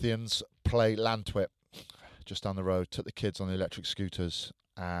Penarthians play Lantwit just down the road. Took the kids on the electric scooters,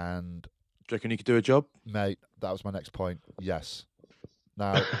 and do you reckon you could do a job, mate? That was my next point. Yes.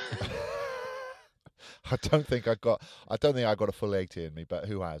 Now, I don't think I got a full 80 in me, but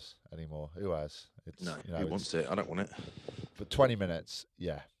who has anymore? Who has? It's, no, who wants it? I don't want it. For 20 minutes,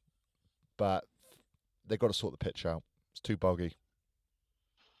 yeah. But they've got to sort the pitch out. It's too boggy.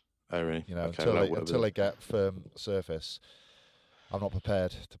 Oh, really? You know, okay, until they get firm surface, I'm not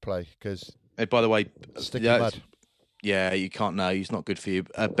prepared to play because. Hey, by the way, sticky mud. Yeah, you can't know. He's not good for you.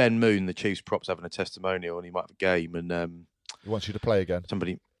 Ben Moon, the Chiefs prop's having a testimonial, and he might have a game, and he wants you to play again.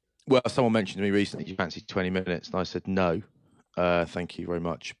 Someone mentioned to me recently, you fancy 20 minutes, and I said no, thank you very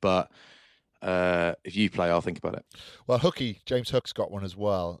much. But if you play, I'll think about it. Well, James Hook's got one as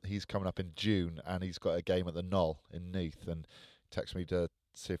well. He's coming up in June, and he's got a game at the Knoll in Neath, and texted me to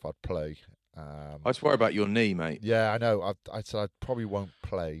see if I'd play. I just worry about your knee, mate. Yeah, I know. I said I probably won't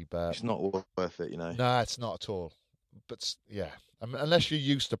play, but it's not worth it, No, it's not at all. But yeah, unless you're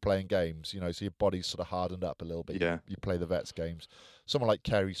used to playing games, so your body's sort of hardened up a little bit. Yeah. You play the vets games. Someone like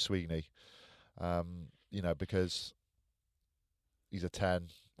Kerry Sweeney, because he's a 10.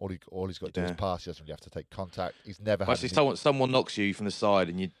 All he's got to do is pass. He doesn't really have to take contact. He's never had. Someone knocks you from the side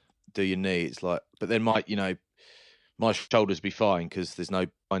and you do your knee. It's like, but then my shoulders be fine because there's no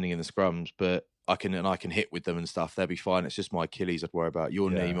binding in the scrums. But I can hit with them and stuff. They'll be fine. It's just my Achilles I'd worry about.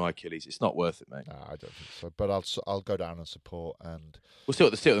 Your knee, my Achilles. It's not worth it, mate. No, I don't think so. But I'll go down and support, and we'll see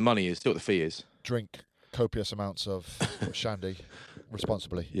what the money is. See what the fee is. Drink copious amounts of shandy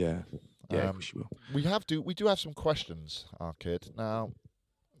responsibly. Yeah, of course you will. We do have some questions, our kid. Now,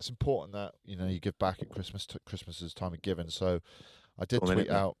 it's important that you give back at Christmas. Christmas is time of giving. So, I did tweet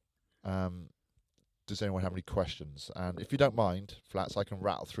out. Does anyone have any questions? And if you don't mind, Flats, I can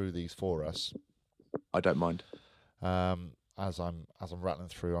rattle through these for us. I don't mind. As I'm rattling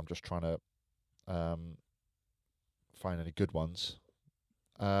through, I'm just trying to find any good ones.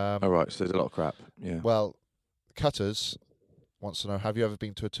 All right, so there's a lot of crap. Yeah. Well, Cutters wants to know: have you ever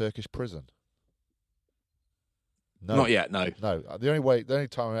been to a Turkish prison? No, not yet. No. No. The only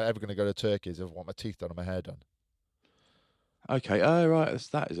time I'm ever going to go to Turkey is if I want my teeth done and my hair done. Okay. Oh, right.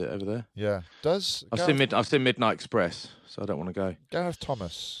 That is it over there. Yeah. I've seen Midnight Express, so I don't want to go. Gareth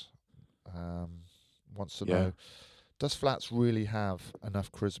Thomas wants to know: does Flats really have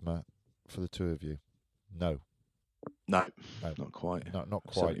enough charisma for the two of you? No. No, not quite. No, not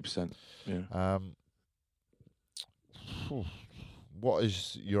quite. 70%. Yeah. What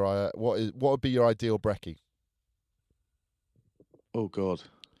would be your ideal brekkie? Oh God.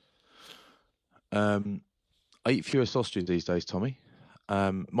 I eat fewer sausages these days, Tommy.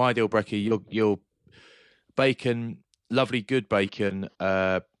 My ideal brekkie, you'll bacon, lovely good bacon,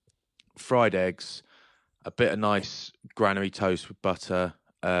 fried eggs, a bit of nice granary toast with butter,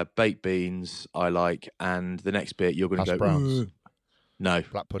 baked beans I like, and the next bit you're going to go browns. No,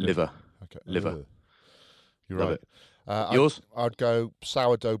 black pudding, liver. Okay, liver. You're Love right. Yours? I'd go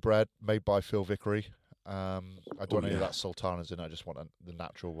sourdough bread made by Phil Vickery. I don't want any of that sultanas in it. I just want the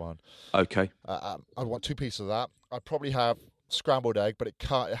natural one. Okay. I'd want 2 pieces of that. I'd probably have scrambled egg, but it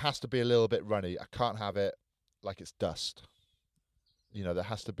has to be a little bit runny. I can't have it like it's dust. There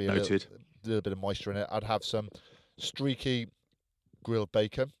has to be a little bit of moisture in it. I'd have some streaky grilled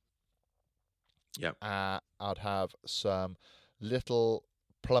bacon. Yeah. I'd have some little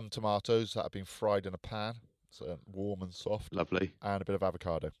plum tomatoes that have been fried in a pan, so warm and soft. Lovely. And a bit of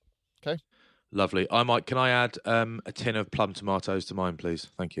avocado. Okay. Lovely. Can I add a tin of plum tomatoes to mine, please?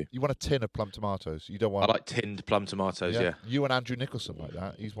 Thank you. You want a tin of plum tomatoes? You don't want. I like tinned plum tomatoes. Yeah. You and Andrew Nicholson like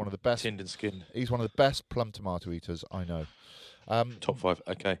that. He's one of the best. Tinned and skinned. He's one of the best plum tomato eaters I know. Top 5.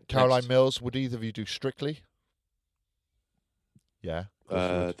 Okay. Caroline Mills. Would either of you do Strictly? Yeah.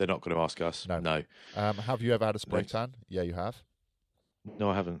 They're not going to ask us. No. Have you ever had a spray tan? Yeah, you have. No,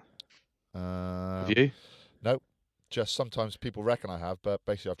 I haven't. Have you? No. Just sometimes people reckon I have, but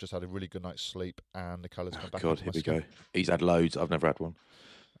basically I've just had a really good night's sleep and the colours come back. God, here we go. He's had loads. I've never had one.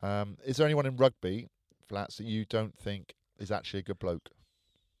 Is there anyone in rugby, Flats, that you don't think is actually a good bloke?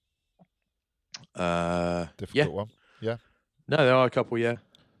 Difficult one. Yeah. No, there are a couple. Yeah.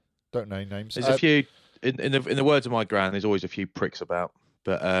 Don't know names. There's a few. In the words of my gran, there's always a few pricks about.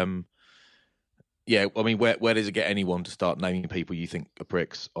 But yeah, I mean, where does it get anyone to start naming people you think are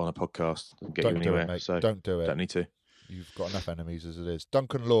pricks on a podcast? Doesn't get you anywhere. Mate. So don't do it. Don't need to. You've got enough enemies as it is.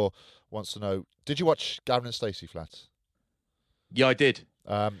 Duncan Law wants to know: did you watch Gavin and Stacey, Flats? Yeah, I did.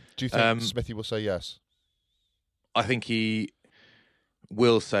 Do you think Smithy will say yes? I think he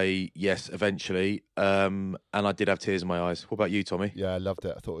will say yes eventually. And I did have tears in my eyes. What about you, Tommy? Yeah, I loved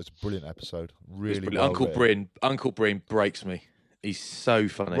it. I thought it was a brilliant episode. Really, well Uncle Bryn breaks me. He's so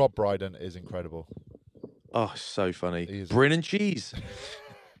funny. Rob Brydon is incredible. Oh, so funny. Bryn and cheese.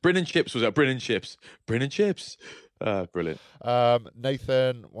 Bryn and chips was that? Bryn and chips. Bryn and chips. Brilliant.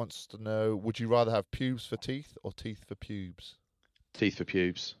 Nathan wants to know: would you rather have pubes for teeth or teeth for pubes? Teeth for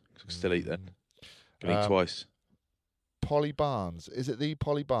pubes. I can still eat then. Can eat twice. Polly Barnes. Is it the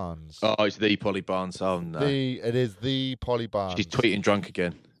Polly Barnes? Oh, it's the Polly Barnes. Oh, no. It is the Polly Barnes. She's tweeting drunk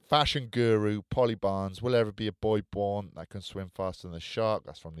again. Fashion guru, Polly Barnes. Will ever be a boy born that can swim faster than a shark?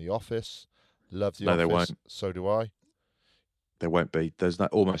 That's from The Office. Loves The Office. There won't. So do I. There won't be. There's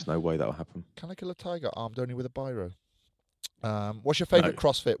almost no way that'll happen. Can I kill a tiger armed only with a biro? What's your favourite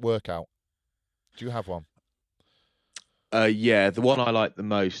CrossFit workout? Do you have one? Yeah, the one I liked the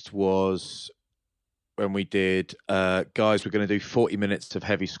most was when we did, guys, we're going to do 40 minutes of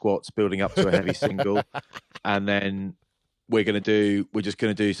heavy squats building up to a heavy single. And then we're just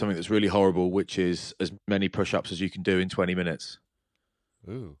going to do something that's really horrible, which is as many push-ups as you can do in 20 minutes.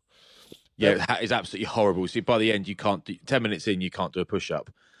 Ooh. Yeah, it's absolutely horrible. See, by the end, 10 minutes in, you can't do a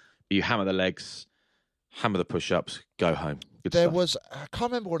push-up. You hammer the legs, hammer the push-ups, go home. Good stuff. I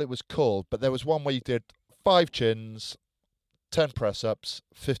can't remember what it was called, but there was one where you did 5 chins, 10 press-ups,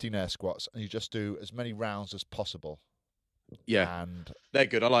 15 air squats, and you just do as many rounds as possible. Yeah, and they're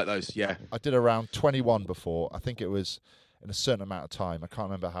good. I like those, yeah. I did around 21 before. I think it was in a certain amount of time. I can't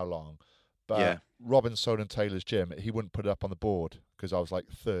remember how long. But yeah. Robin Soden Taylor's gym, he wouldn't put it up on the board because I was like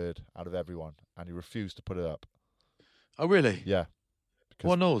 3rd out of everyone, and he refused to put it up. Oh, really? Yeah.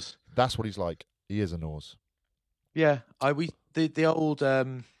 What nose? That's what he's like. He is a nose. Yeah, the old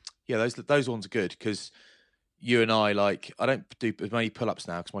those ones are good because you and I don't do as many pull-ups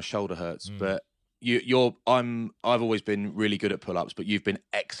now because my shoulder hurts. But I've always been really good at pull-ups, but you've been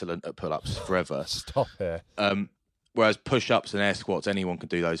excellent at pull-ups forever. Stop here. Whereas push-ups and air squats, anyone can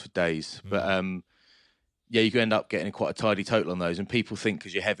do those for days. But yeah, you can end up getting quite a tidy total on those, and people think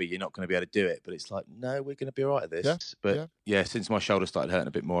because you're heavy, you're not going to be able to do it. But it's like, no, we're going to be all right at this. Yeah, but yeah, since my shoulder started hurting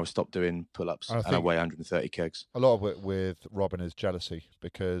a bit more, I've stopped doing pull-ups, and I weigh 130 kegs. A lot of it with Robin is jealousy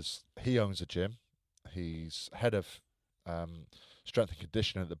because he owns a gym. He's head of strength and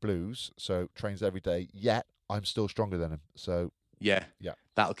conditioning at the Blues, so trains every day. Yet I'm still stronger than him. So yeah,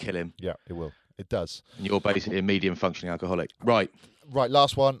 that'll kill him. Yeah, it will. It does. And you're basically a medium functioning alcoholic. Right,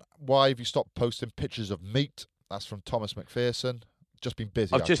 last one. Why have you stopped posting pictures of meat? That's from Thomas McPherson. Just been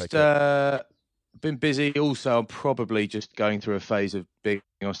busy. I've just been busy. Also, I'm probably just going through a phase of being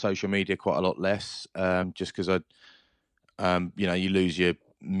on social media quite a lot less, just because you lose your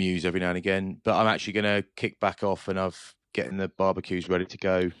muse every now and again. But I'm actually going to kick back off, and I've getting the barbecues ready to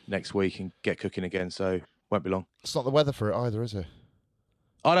go next week and get cooking again. So won't be long. It's not the weather for it either, is it?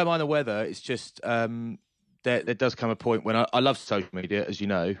 I don't mind the weather. It's just there does come a point when I love social media, as you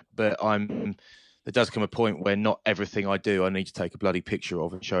know, but there does come a point where not everything I do I need to take a bloody picture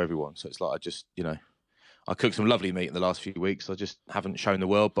of and show everyone. So it's like I just, I cooked some lovely meat in the last few weeks. I just haven't shown the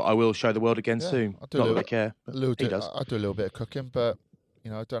world, but I will show the world again soon. Not that I care. I do a little bit of cooking, but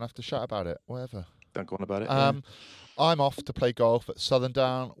I don't have to shout about it. Whatever. Don't go on about it. I'm off to play golf at Southern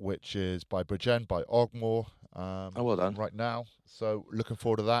Down, which is by Bridgend, by Ogmore. Well done. Right now, so looking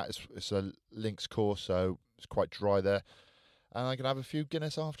forward to that. It's a links course, so it's quite dry there, and I can have a few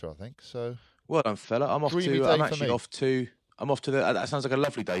Guinness after, I think. So well done, fella. I'm off to that sounds like a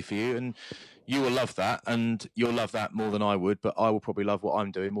lovely day for you, and you will love that, and you'll love that more than I would. But I will probably love what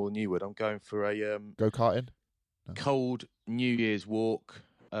I'm doing more than you would. I'm going for a go-karting, cold New Year's walk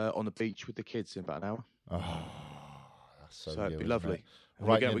on the beach with the kids in about an hour. Oh, that's so it'd be lovely.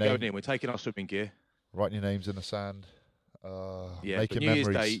 We're going in. We're taking our swimming gear. Writing your names in the sand. Making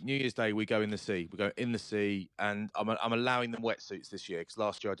memories. New Year's Day, we go in the sea. We go in the sea, and I'm allowing them wetsuits this year because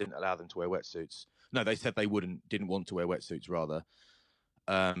last year I didn't allow them to wear wetsuits. No, they said they didn't want to wear wetsuits, rather.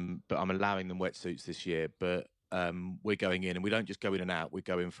 But I'm allowing them wetsuits this year. But we're going in, and we don't just go in and out. We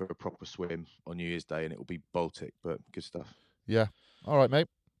go in for a proper swim on New Year's Day, and it will be Baltic, but good stuff. Yeah. All right, mate.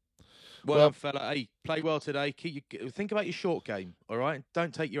 Well, fella, hey, play well today. Think about your short game, all right?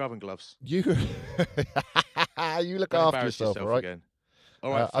 Don't take your oven gloves. You look after yourself, all right? Again.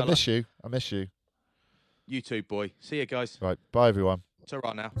 All right, I miss you. You too, boy. See you guys. Right, bye, everyone.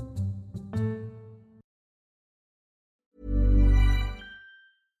 Ta-ra now.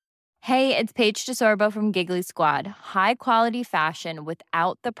 Hey, it's Paige DeSorbo from Giggly Squad. High quality fashion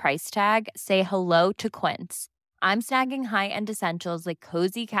without the price tag. Say hello to Quince. I'm snagging high-end essentials like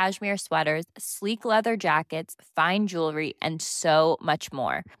cozy cashmere sweaters, sleek leather jackets, fine jewelry, and so much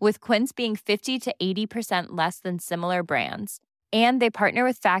more. With Quince being 50 to 80% less than similar brands. And they partner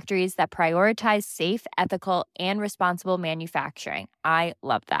with factories that prioritize safe, ethical, and responsible manufacturing. I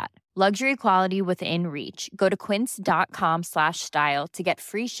love that. Luxury quality within reach. Go to quince.com/style to get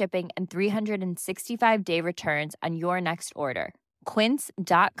free shipping and 365-day returns on your next order.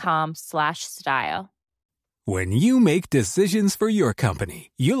 Quince.com/style. When you make decisions for your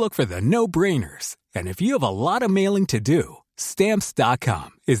company, you look for the no-brainers. And if you have a lot of mailing to do,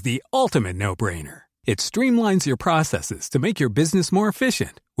 Stamps.com is the ultimate no-brainer. It streamlines your processes to make your business more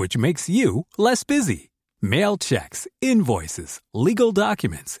efficient, which makes you less busy. Mail checks, invoices, legal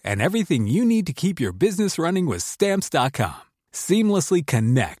documents, and everything you need to keep your business running with Stamps.com. Seamlessly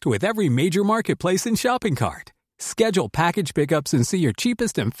connect with every major marketplace and shopping cart. Schedule package pickups and see your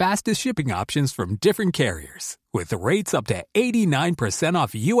cheapest and fastest shipping options from different carriers. With rates up to 89%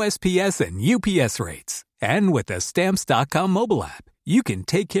 off USPS and UPS rates. And with the Stamps.com mobile app, you can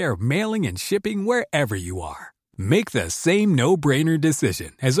take care of mailing and shipping wherever you are. Make the same no-brainer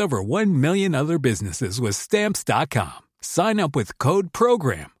decision as over 1 million other businesses with Stamps.com. Sign up with code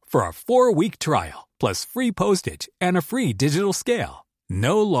PROGRAM for a 4-week trial, plus free postage and a free digital scale.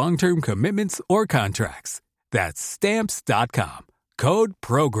 No long-term commitments or contracts. That's Stamps.com. Code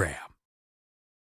PROGRAM.